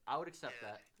good. I would accept Yeah.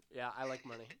 that. Yeah, I like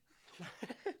money.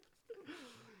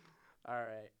 All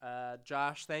right,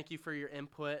 Josh, thank you for your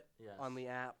input Yes. on the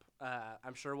app.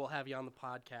 I'm sure we'll have you on the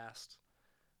podcast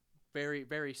very,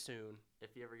 very soon.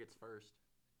 If he ever gets first.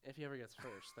 If he ever gets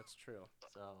first, that's true.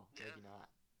 So Yeah. maybe not.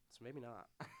 So maybe not.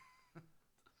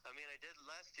 I mean, I did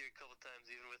last year a couple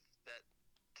times, even with that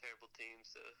terrible team,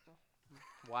 so.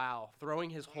 Wow, throwing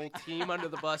his whole team under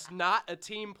the bus. Not a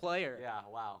team player. Yeah,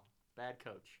 wow. Bad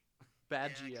coach.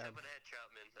 Bad Yeah, GM. except when I had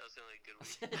Troutman. That was the only good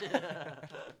week.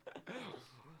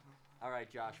 All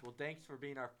right, Josh. Well, thanks for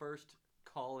being our first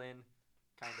call-in.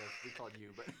 Kind of. We called you,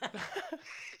 but.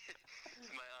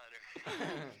 It's my honor.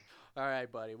 All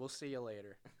right, buddy. We'll see you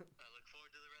later. I look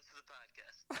forward to the rest of the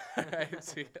podcast. All right,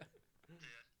 see ya.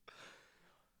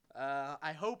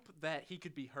 I hope that he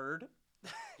could be heard.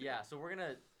 Yeah, so we're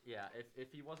gonna. Yeah,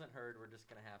 if he wasn't heard, we're just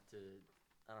gonna have to.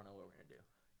 I don't know what we're gonna do.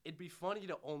 It'd be funny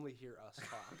to only hear us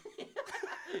talk.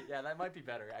 Yeah, that might be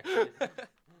better actually.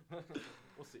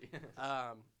 We'll see.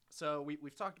 So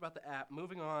we've talked about the app.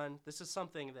 Moving on, this is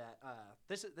something that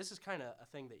this is kind of a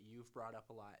thing that you've brought up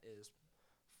a lot, is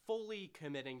fully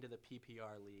committing to the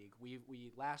PPR league.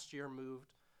 We last year moved.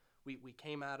 We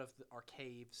came out of our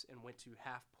caves and went to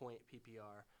half point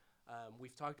PPR.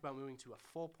 We've talked about moving to a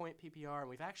full point PPR, and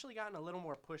we've actually gotten a little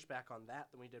more pushback on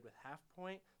that than we did with half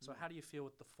point. So how do you feel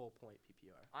with the full point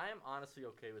PPR? I am honestly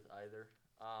okay with either,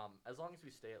 as long as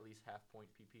we stay at least half point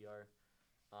PPR.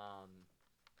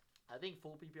 I think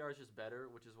full PPR is just better,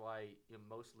 which is why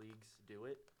most leagues do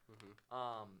it.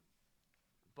 Mm-hmm.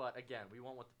 But again, we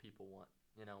want what the people want.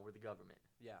 We're the government.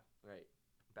 Yeah. Right.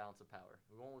 Balance of power.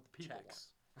 We want what the people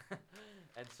Checks. want.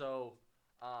 And so,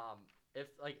 if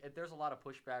there's a lot of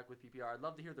pushback with PPR, I'd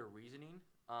love to hear their reasoning.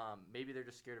 Maybe they're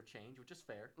just scared of change, which is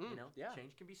fair. Yeah.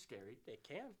 Change can be scary. It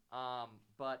can.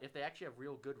 But if they actually have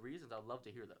real good reasons, I'd love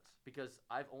to hear those, because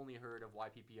I've only heard of why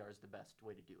PPR is the best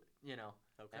way to do it.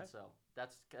 Okay. And so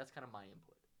that's kind of my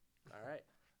input. All right.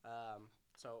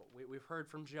 So we've heard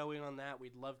from Joey on that.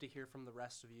 We'd love to hear from the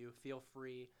rest of you. Feel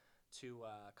free to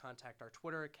contact our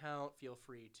Twitter account. Feel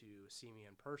free to see me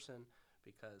in person,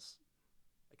 because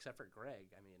except for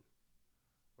Greg, I mean,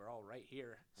 we're all right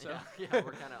here. So Yeah,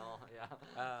 we're kind of all, yeah.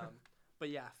 But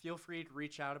yeah, feel free to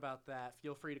reach out about that.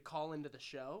 Feel free to call into the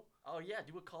show. Oh, yeah,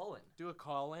 do a call-in. Do a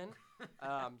call-in.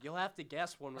 You'll have to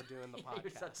guess when we're doing the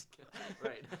podcast.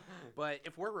 Right. But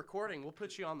if we're recording, we'll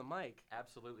put you on the mic.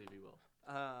 Absolutely, we will.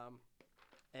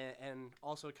 And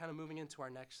also kind of moving into our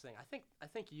next thing. I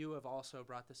think you have also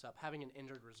brought this up, having an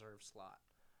injured reserve slot.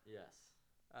 Yes.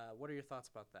 What are your thoughts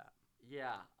about that?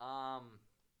 Yeah.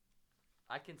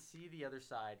 I can see the other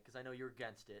side, because I know you're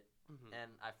against it,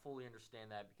 and I fully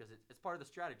understand that, because it's part of the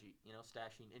strategy,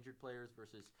 stashing injured players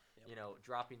versus,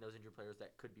 dropping those injured players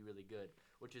that could be really good,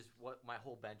 which is what my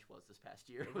whole bench was this past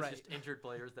year. It was just injured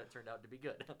players that turned out to be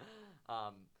good,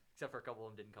 except for a couple of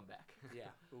them didn't come back.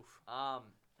 Yeah. Oof.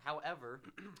 However,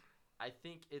 I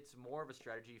think it's more of a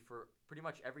strategy for pretty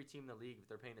much every team in the league, if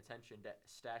they're paying attention, to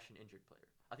stash an injured player.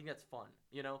 I think that's fun,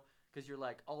 because you're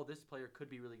like, oh, this player could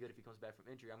be really good if he comes back from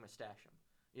injury. I'm going to stash him,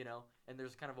 And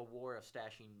there's kind of a war of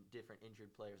stashing different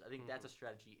injured players. I think that's a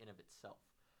strategy in of itself,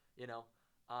 And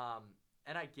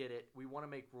I get it. We want to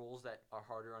make rules that are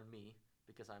harder on me,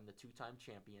 because I'm the two-time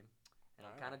champion, and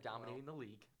I'm kind of dominating the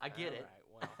league. I get it.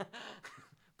 All right, well.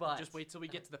 But just wait till we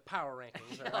get to the power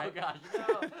rankings, all Oh, right? gosh.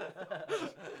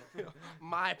 No.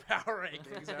 My power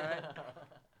rankings, all right?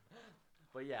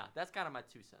 But yeah, that's kind of my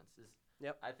 2 cents.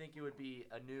 Yep. I think it would be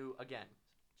a new, again,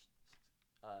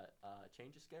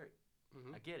 change is scary.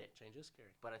 Mm-hmm. I get it. Change is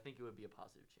scary. But I think it would be a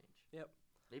positive change. Yep.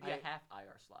 Maybe a half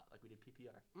IR slot, like we did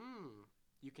PPR.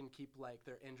 You can keep, like,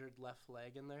 their injured left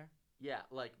leg in there? Yeah,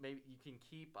 like, maybe you can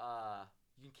keep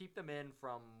them in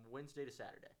from Wednesday to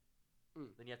Saturday.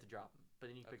 Then you have to drop them. But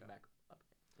then you can pick them back up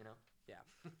again, Yeah.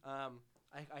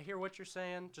 I hear what you're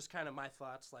saying. Just kind of my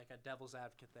thoughts, like a devil's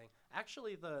advocate thing.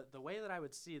 Actually, the way that I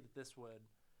would see that this would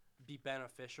be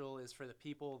beneficial is for the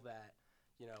people that,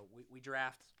 we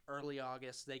draft early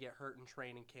August. They get hurt in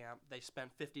training camp. They spend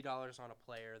 $50 on a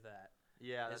player that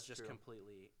is just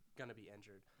completely going to be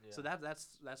injured. Yeah. So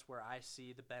that's where I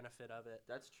see the benefit of it.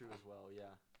 That's true as well,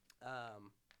 yeah.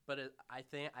 But I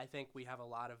think we have a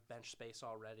lot of bench space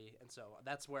already, and so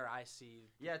that's where I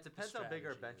see. Yeah, it depends how big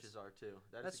our strategy benches are too.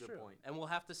 That's a good true. point. And we'll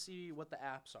have to see what the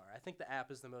apps are. I think the app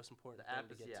is the most important thing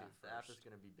to get to first. The app is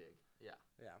going to be big. Yeah.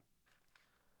 Yeah.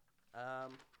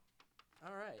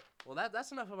 All right. Well,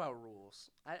 that's enough about rules.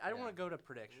 I don't want to go to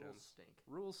predictions.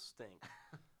 Rules stink.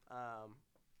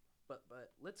 But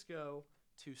let's go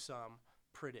to some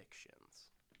predictions.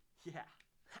 Yeah.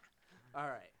 All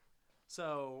right.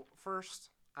 So first,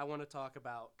 I want to talk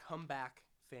about comeback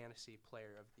fantasy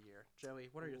player of the year. Joey,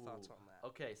 what are your thoughts on that?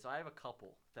 Okay, so I have a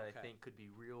couple that I think could be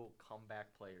real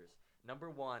comeback players. Number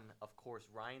one, of course,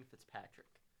 Ryan Fitzpatrick.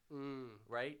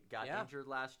 Right? Got injured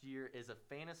last year, is a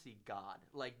fantasy god.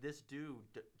 Like, this dude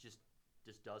just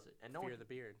does it. And Fear the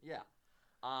beard. Yeah.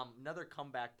 Another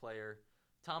comeback player,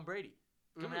 Tom Brady,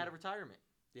 coming out of retirement.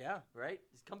 Yeah. right?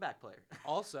 He's a comeback player.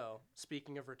 Also,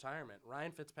 speaking of retirement,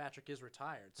 Ryan Fitzpatrick is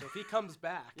retired. So if he comes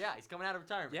back. Yeah, he's coming out of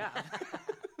retirement. Yeah.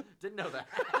 Didn't know that.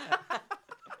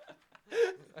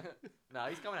 No,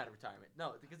 he's coming out of retirement.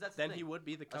 No, because that's the Then thing. he would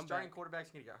be the A starting comeback. quarterback's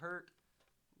going to get hurt.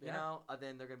 You Yeah. know,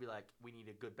 then they're going to be like, we need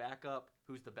a good backup.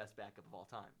 Who's the best backup of all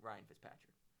time? Ryan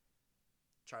Fitzpatrick.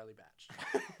 Charlie Batch.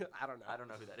 I don't know. I don't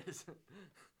know who that is.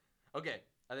 Okay,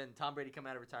 and then Tom Brady coming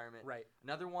out of retirement. Right.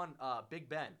 Another one, Big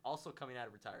Ben, also coming out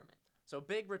of retirement. So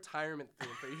big retirement theme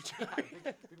for you,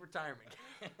 Yeah, big retirement.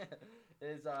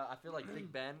 Is I feel like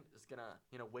Big Ben is going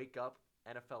to, wake up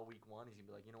NFL Week 1. He's going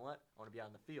to be like, you know what? I want to be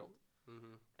on the field.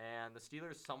 Mm-hmm. And the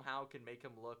Steelers somehow can make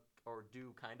him look or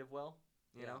do kind of well.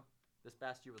 You know, this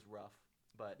past year was rough,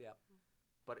 but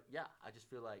yeah, I just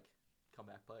feel like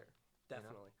comeback player.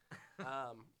 Definitely.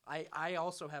 I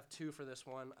also have two for this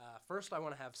one. First, I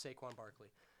want to have Saquon Barkley.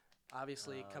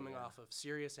 Obviously, coming off of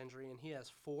serious injury, and he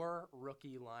has 4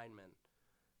 rookie linemen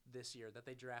this year that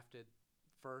they drafted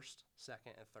first,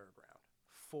 second, and third round.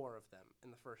 4 of them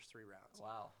in the first 3 rounds.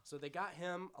 Wow. So they got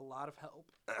him a lot of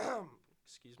help.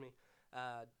 Excuse me.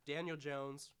 Daniel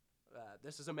Jones.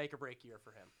 This is a make or break year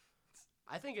for him.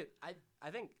 I think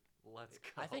Let's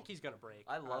go. I think he's gonna break.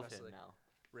 I love honestly. him now.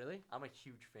 Really? I'm a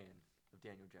huge fan of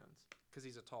Daniel Jones. Because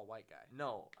he's a tall white guy.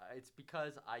 No, it's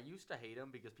because I used to hate him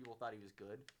because people thought he was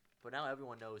good, but now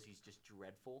everyone knows he's just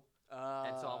dreadful,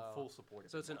 and so I'm full support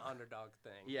of So him it's an now. underdog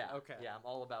thing. Yeah. Okay. Yeah, I'm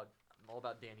all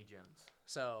about Danny Jones.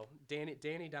 So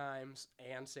Danny Dimes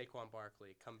and Saquon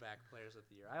Barkley, comeback players of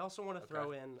the year. I also want to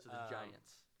throw in So the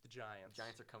Giants. The Giants.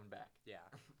 Giants are coming back. Yeah.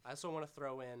 I also want to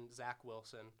throw in Zach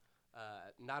Wilson.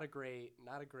 Not a great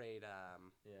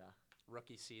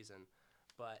rookie season,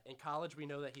 but in college we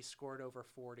know that he scored over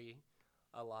 40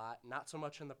 a lot. Not so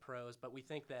much in the pros, but we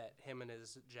think that him and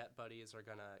his Jet buddies are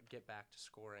gonna get back to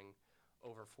scoring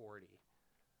over 40.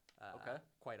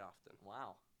 Quite often.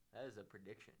 Wow, that is a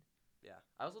prediction. Yeah.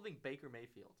 I also think Baker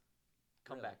Mayfield,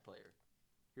 comeback player.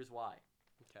 Here's why.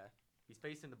 Okay. He's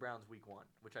facing the Browns Week 1,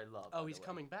 which I love. Oh, by he's the way.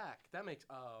 coming back. That makes.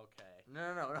 Oh, okay.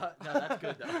 No, that's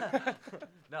good though.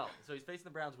 No, so he's facing the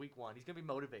Browns Week 1. He's gonna be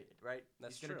motivated, right?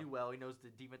 That's he's gonna true. do well. He knows the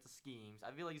defensive schemes.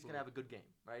 I feel like he's gonna have a good game,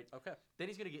 right? Okay. Then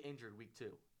he's gonna get injured Week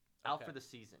 2, out Okay. for the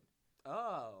season.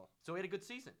 Oh. So he had a good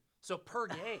season. So per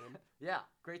game. Yeah,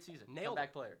 great season. Nailed comeback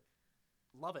it. player.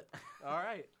 Love it. All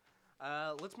right.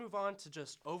 Let's move on to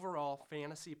just overall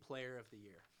fantasy player of the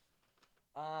year.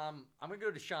 I'm gonna go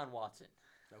to Deshaun Watson.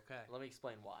 Okay. Let me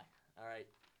explain why. All right.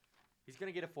 He's going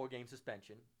to get a 4-game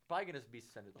suspension. Probably going to be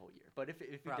suspended the whole year. But if he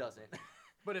Probably. doesn't,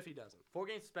 But if he doesn't.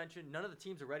 4-game suspension, none of the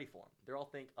teams are ready for him. They all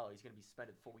think, oh, he's going to be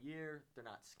suspended the full year. They're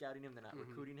not scouting him. They're not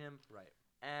recruiting him. Right.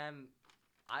 And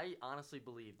I honestly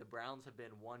believe the Browns have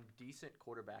been one decent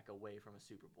quarterback away from a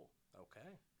Super Bowl.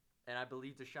 Okay. And I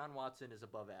believe Deshaun Watson is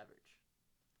above average.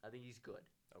 I think he's good.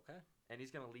 Okay. And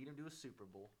he's going to lead him to a Super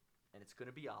Bowl. And it's going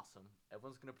to be awesome.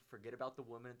 Everyone's going to forget about the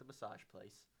woman at the massage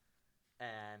place.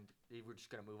 And we're just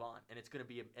going to move on. And it's going to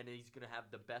be, and he's going to have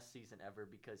the best season ever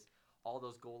because all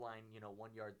those goal line,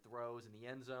 1-yard throws in the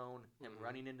end zone, him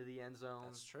running into the end zone.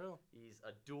 That's true. He's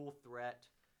a dual threat.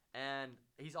 And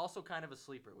he's also kind of a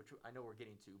sleeper, which I know we're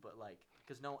getting to, but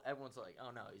because everyone's like,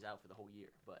 oh no, he's out for the whole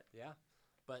year. But Yeah.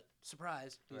 But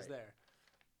surprise, he's Right. there.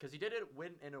 because he did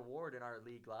win an award in our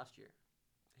league last year.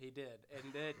 He did,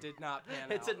 and it did not pan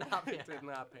out. It did not pan It did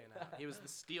not pan out. He was the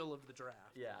steal of the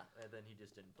draft. Yeah, and then he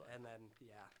just didn't play. And then,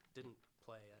 didn't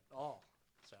play at all.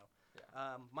 So,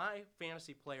 Yeah. my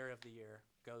fantasy player of the year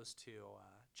goes to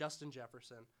Justin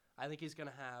Jefferson. I think he's going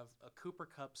to have a Cooper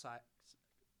Cup sized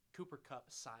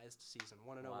season.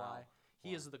 Want to know why?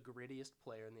 He is the grittiest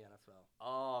player in the NFL.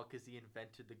 Oh, because he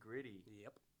invented the gritty.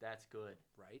 Yep. That's good.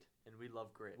 Right. And we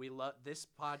love grit. We love this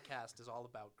podcast is all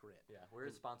about grit. Yeah,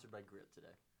 we're sponsored by Grit today.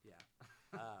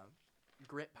 Yeah.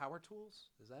 Grit Power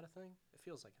Tools, is that a thing? It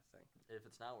feels like a thing. If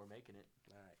it's not, we're making it.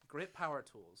 All right. Grit Power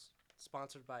Tools,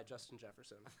 sponsored by Justin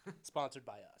Jefferson, sponsored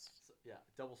by us. So, yeah,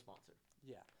 double sponsor.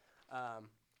 Yeah.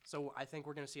 So I think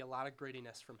we're going to see a lot of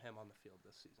grittiness from him on the field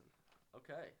this season.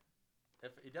 Okay.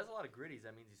 If he does a lot of gritties,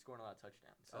 that means he's scoring a lot of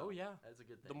touchdowns. So Oh, yeah. That's a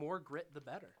good thing. The more grit, the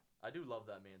better. I do love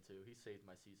that man, too. He saved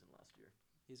my season last year.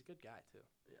 He's a good guy, too.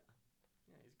 Yeah,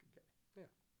 he's a good guy.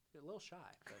 A little shy,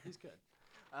 but he's good.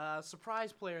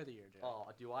 Surprise player of the year, Jared. Oh,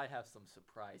 do I have some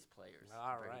surprise players?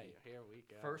 All Brady? right, here we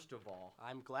go. First of all,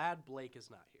 I'm glad Blake is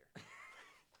not here.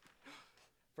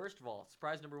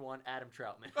 surprise number 1, Adam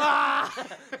Troutman.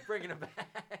 Bringing him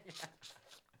back.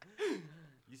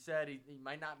 You said he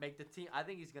might not make the team. I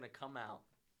think he's going to come out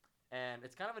And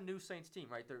it's kind of a new Saints team,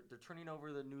 right? They're turning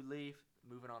over the new leaf,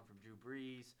 moving on from Drew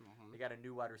Brees. Mm-hmm. They got a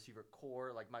new wide receiver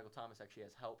core. Like Michael Thomas actually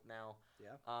has help now.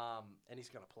 Yeah. And he's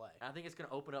going to play. I think it's going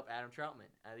to open up Adam Troutman.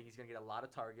 I think he's going to get a lot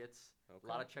of targets, a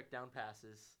lot of check down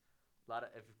passes.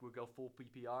 If we go full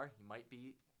PPR, he might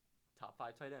be top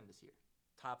 5 tight end this year.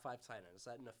 Top 5 tight end. Is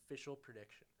that an official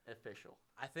prediction? Official.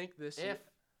 I think this year.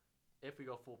 If we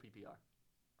go full PPR.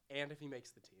 And if he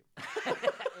makes the team.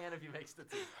 And if he makes the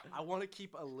team. I want to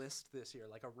keep a list this year,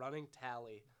 like a running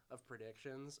tally of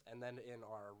predictions, and then in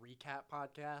our recap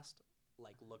podcast,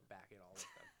 like look back at all of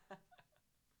them.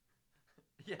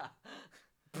 Yeah.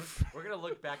 We're going to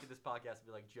look back at this podcast and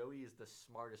be like, Joey is the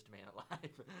smartest man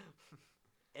alive.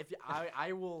 If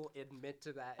I will admit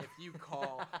to that if you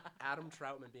call Adam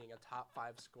Troutman being a top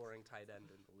 5 scoring tight end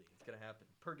in the league. It's going to happen.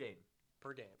 Per game.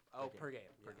 Per game. Oh, per game.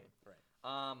 Per Yeah, game.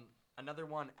 Right. Another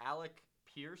one, Alec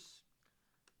Pierce.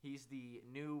 He's the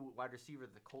new wide receiver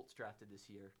that the Colts drafted this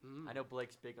year. I know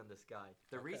Blake's big on this guy.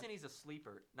 The reason he's a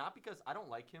sleeper, not because I don't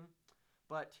like him,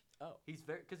 but he's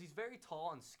very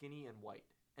tall and skinny and white,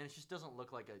 and it just doesn't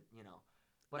look like a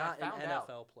But not I found an out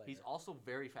NFL player. he's also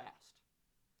very fast.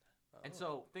 And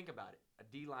so think about it: a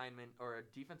D lineman or a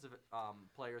defensive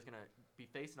player is gonna be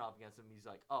facing off against him. He's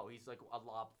like a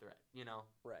lob threat,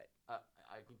 Right.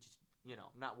 I can just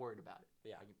I'm not worried about it.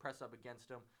 Yeah. I can press up against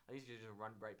him. I think he's just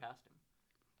run right past him.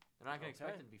 They're not gonna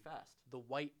expect him to be fast. The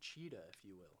white cheetah, if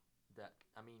you will.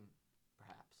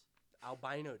 Perhaps.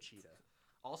 Albino cheetah.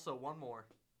 Also, one more.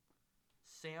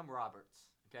 Sam Roberts.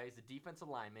 Okay, he's a defensive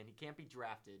lineman. He can't be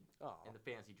drafted in the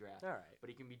fantasy draft. All right. But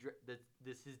he can be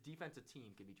his defensive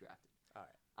team can be drafted. All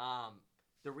right.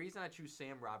 The reason I choose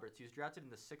Sam Roberts, he was drafted in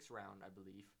the 6th round, I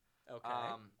believe. Okay.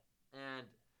 And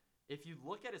if you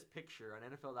look at his picture on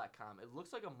NFL.com, it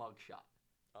looks like a mugshot.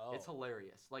 Oh. It's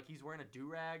hilarious. Like he's wearing a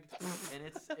do-rag, and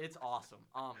it's awesome.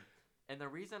 And the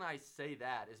reason I say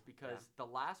that is because the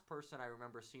last person I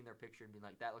remember seeing their picture and being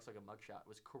like, that looks like a mugshot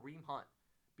was Kareem Hunt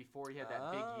before he had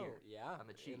that big year on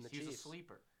the Chiefs. He was a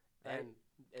sleeper. Right? And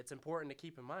it's important to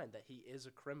keep in mind that he is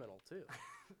a criminal, too.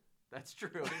 That's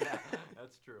true. Yeah,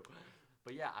 that's true.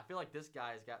 But yeah, I feel like this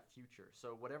guy's got future.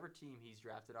 So whatever team he's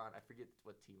drafted on, I forget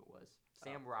what team it was.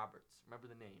 Sam Roberts. Remember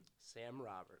the name? Sam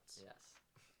Roberts. Yes.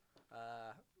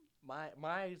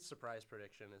 My surprise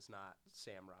prediction is not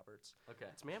Sam Roberts. Okay.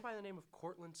 It's a man by the name of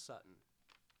Cortland Sutton.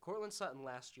 Cortland Sutton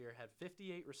last year had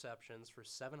 58 receptions for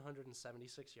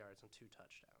 776 yards and 2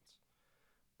 touchdowns.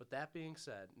 But that being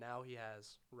said, now he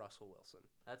has Russell Wilson.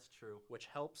 That's true. Which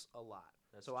helps a lot.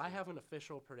 That's so true. I have an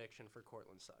official prediction for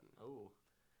Cortland Sutton. Oh.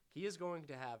 He is going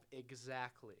to have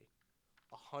exactly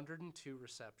 102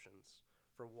 receptions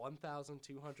for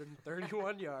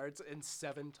 1,231 yards and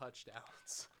 7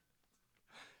 touchdowns.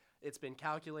 It's been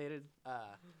calculated.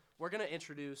 We're going to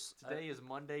introduce... Today is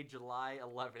Monday, July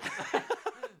 11th.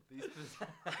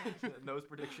 Those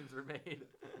predictions were made.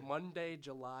 Monday,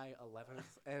 July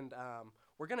 11th. And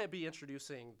we're going to be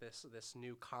introducing this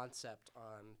new concept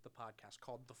on the podcast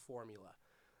called The Formula.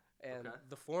 And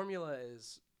the formula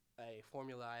is a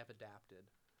formula I have adapted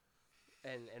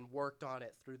and worked on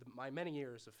it through my many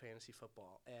years of fantasy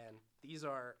football. And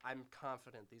I'm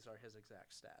confident these are his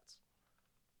exact stats.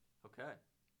 Okay.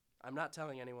 I'm not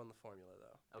telling anyone the formula,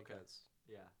 though. Okay. Because,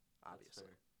 obviously.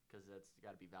 Because that's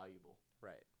got to be valuable.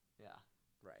 Right. Yeah.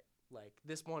 Right. Like,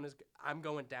 this one is... I'm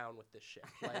going down with this shit.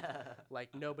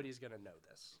 Like nobody's going to know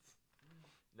this.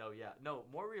 No, yeah. No,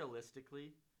 more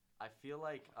realistically, I feel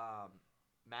like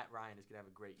Matt Ryan is going to have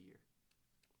a great year.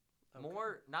 Okay.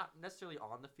 More, not necessarily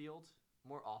on the field,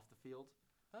 more off the field.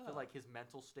 I feel like his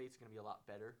mental state's going to be a lot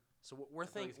better. So we're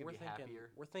thinking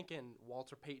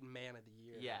Walter Payton Man of the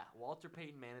Year. Yeah, Walter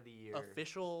Payton Man of the Year.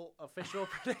 Official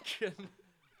prediction.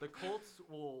 The Colts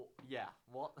will,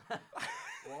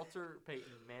 Walter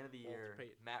Payton Man of the Year.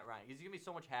 Matt Ryan. He's gonna be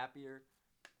so much happier.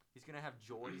 He's gonna have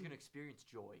joy. He's gonna experience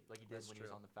joy like he did when he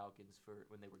was on the Falcons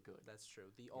when they were good. That's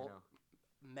true. The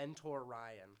mentor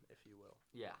Ryan, if you will.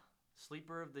 Yeah,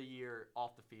 sleeper of the year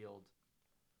off the field.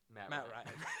 Matt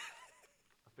Ryan.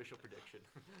 Official prediction.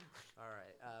 All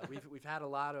right. We've had a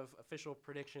lot of official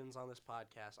predictions on this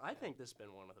podcast. I think this has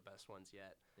been one of the best ones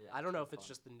yet. Yeah, I don't know if it's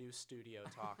just the new studio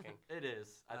talking. It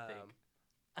is, I think.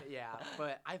 Yeah,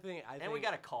 but I think. And we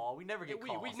got a call. We never get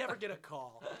calls. We never get a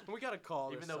call. We got a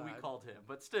call. Even though we called him,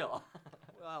 but still.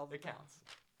 Well, it counts.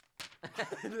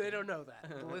 They don't know that.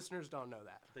 The listeners don't know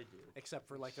that. They do. Except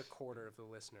for like a quarter of the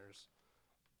listeners,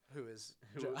 who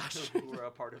were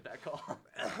a part of that call.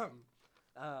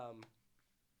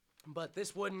 But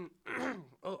this wouldn't.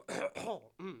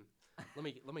 Let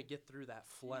me get through that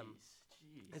phlegm.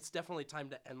 Jeez. It's definitely time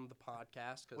to end the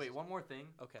podcast. Wait, one more thing.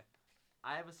 Okay.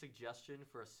 I have a suggestion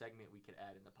for a segment we could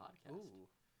add in the podcast. Ooh.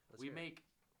 We make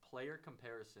player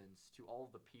comparisons to all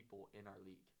of the people in our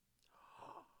league.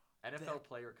 NFL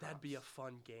player comps. That'd be a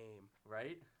fun game.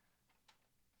 Right?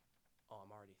 Oh,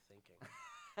 I'm already thinking.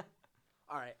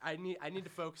 All right, I need to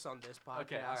focus on this podcast.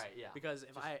 Okay, all right, yeah. Because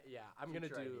if I'm gonna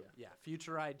do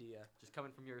future idea. Just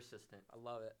coming from your assistant. I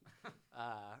love it.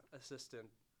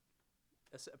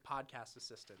 Podcast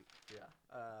assistant. Yeah.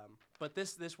 But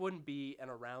this wouldn't be an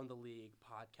around the league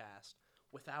podcast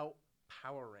without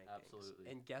power rankings.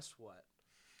 Absolutely. And guess what?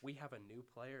 We have a new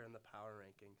player in the power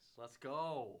rankings. Let's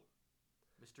go,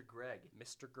 Mr. Greg.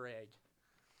 Mr. Greg.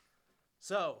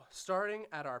 So, starting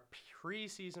at our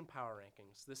preseason power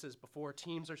rankings. This is before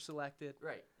teams are selected.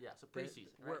 Right. Yeah. So preseason.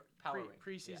 Right? Power rankings.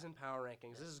 Preseason power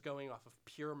rankings. This is going off of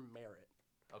pure merit.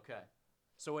 Okay.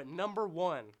 So at number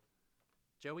 1,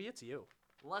 Joey, it's you.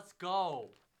 Let's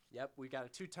go. Yep, we got a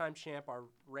 2-time champ, our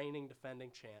reigning defending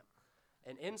champ.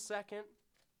 And in second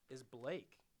is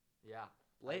Blake. Yeah.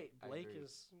 Blake agree.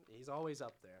 he's always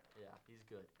up there. Yeah, he's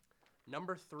good.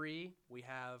 Number 3, we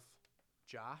have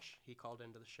Josh. He called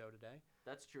into the show today.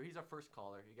 That's true. He's our first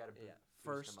caller. You got to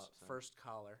boost him up. Son. First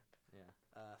caller. Yeah.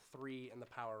 3 in the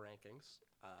power rankings.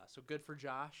 So good for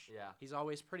Josh. Yeah. He's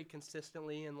always pretty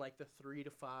consistently in like the 3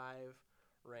 to 5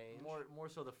 range. More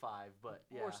so the 5, but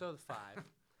yeah. More so the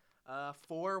 5.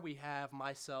 4, we have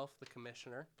myself, the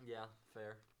commissioner. Yeah,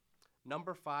 fair.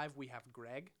 Number 5, we have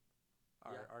Greg,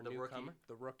 our the newcomer, rookie.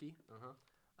 the rookie.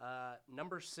 Uh-huh.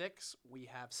 Number 6, we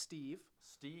have Steve.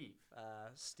 Steve,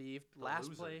 the last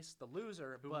loser. place, the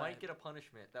loser. who but might get a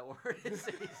punishment that will hurt his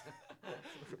season.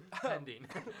 Pending.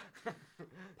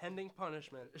 Pending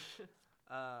punishment.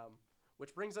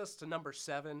 Which brings us to number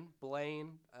 7,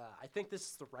 Blaine. I think this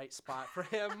is the right spot for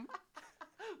him.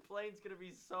 Blaine's going to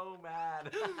be so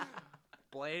mad.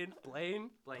 Blaine,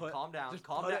 calm down. Just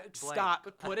Calm put down. it, stop.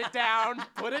 Put it down.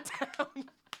 Put it down.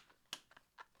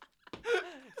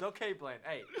 It's okay, Blaine.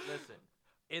 Hey, listen.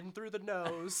 In through the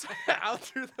nose, out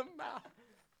through the mouth.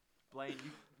 Blaine,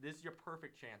 this is your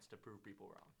perfect chance to prove people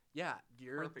wrong. Yeah,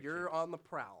 you're chance. on the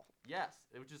prowl. Yes,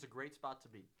 which is a great spot to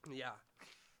be. Yeah.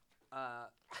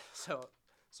 So,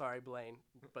 sorry, Blaine,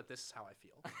 but this is how I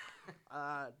feel.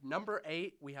 Number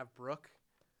 8, we have Brooke.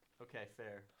 Okay,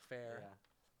 fair. Fair.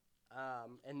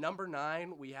 And number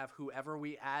 9, we have whoever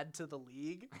we add to the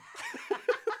league.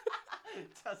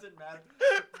 It doesn't matter.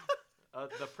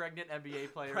 The pregnant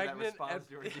NBA player that responds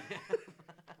to your DM.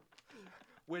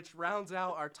 Which rounds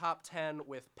out our top 10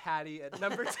 with Patty at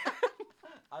number 10.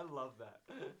 I love that.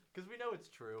 Because we know it's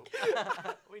true.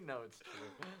 We know it's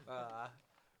true.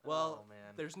 Well, oh,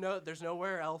 man. there's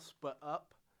nowhere else but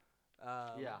up.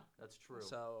 Yeah, that's true.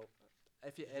 So,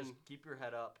 if you just keep your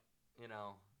head up,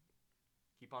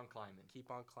 keep on climbing.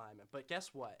 Keep on climbing. But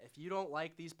guess what? If you don't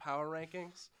like these power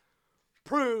rankings,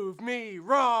 prove me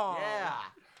wrong. Yeah.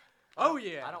 Oh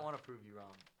yeah. I don't want to prove you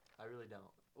wrong. I really don't.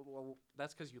 Well,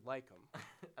 that's because you like them.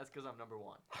 That's because I'm number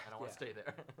 1. I don't want to stay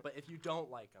there. But if you don't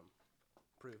like them,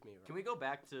 prove me wrong. Can we go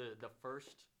back to the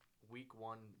first week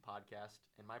 1 podcast?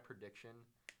 And my prediction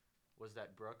was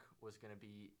that Brooke was going to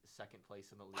be second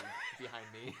place in the league behind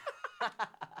me.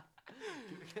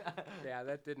 Yeah,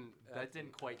 that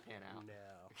didn't quite pan out.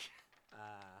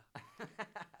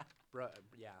 No.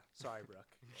 Yeah, sorry,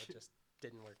 Brooke. It just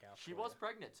didn't work out. She was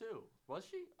pregnant too, was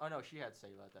she? Oh no, she had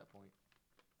Sayla at that point.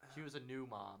 She was a new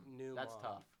mom. That's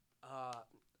tough.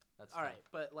 That's all tough. right,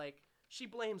 but like she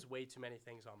blames way too many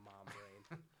things on mom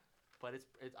brain. But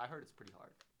I heard it's pretty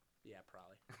hard. Yeah,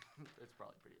 probably. It's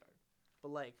probably pretty hard. But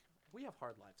like we have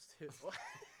hard lives too.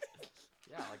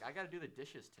 Yeah, like I got to do the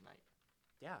dishes tonight.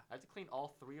 Yeah, I have to clean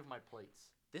all 3 of my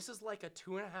plates. This is like a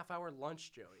 2.5-hour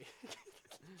lunch, Joey.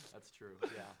 That's true.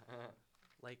 Yeah.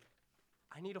 Like,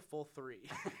 I need a full 3.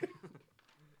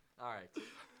 All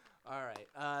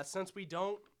right. Since we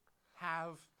don't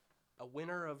have a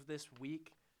winner of this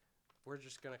week, we're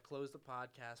just gonna close the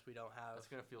podcast. We don't have. That's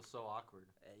gonna feel so awkward.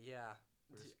 Yeah.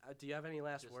 Do you have any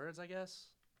last words? I guess.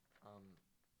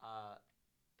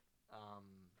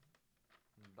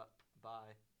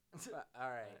 Bye. All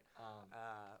right.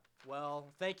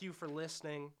 Well, thank you for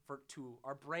listening to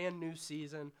our brand new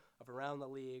season of Around the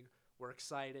League. We're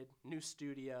excited. New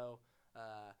studio.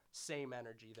 Same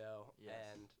energy though. Yes.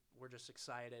 And we're just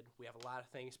excited. We have a lot of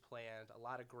things planned. A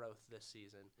lot of growth this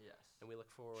season. Yes. And we look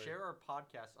forward. Share our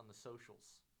podcast on the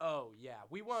socials. Oh yeah,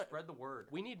 spread the word.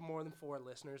 We need more than 4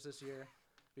 listeners this year.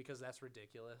 Because that's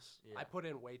ridiculous. Yeah. I put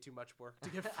in way too much work to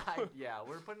get. Yeah,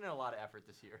 we're putting in a lot of effort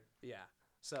this year. Yeah.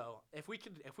 So if we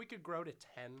could grow to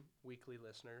 10 weekly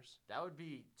listeners, that would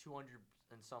be 200%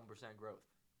 growth.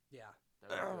 Yeah.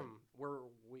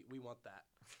 We want that.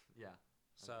 Yeah.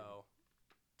 So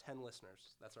 10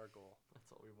 listeners. That's our goal.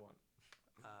 That's all we want.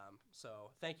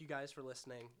 So thank you guys for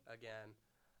listening again,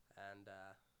 and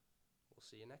we'll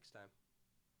see you next time.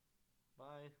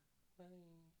 Bye.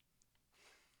 Bye.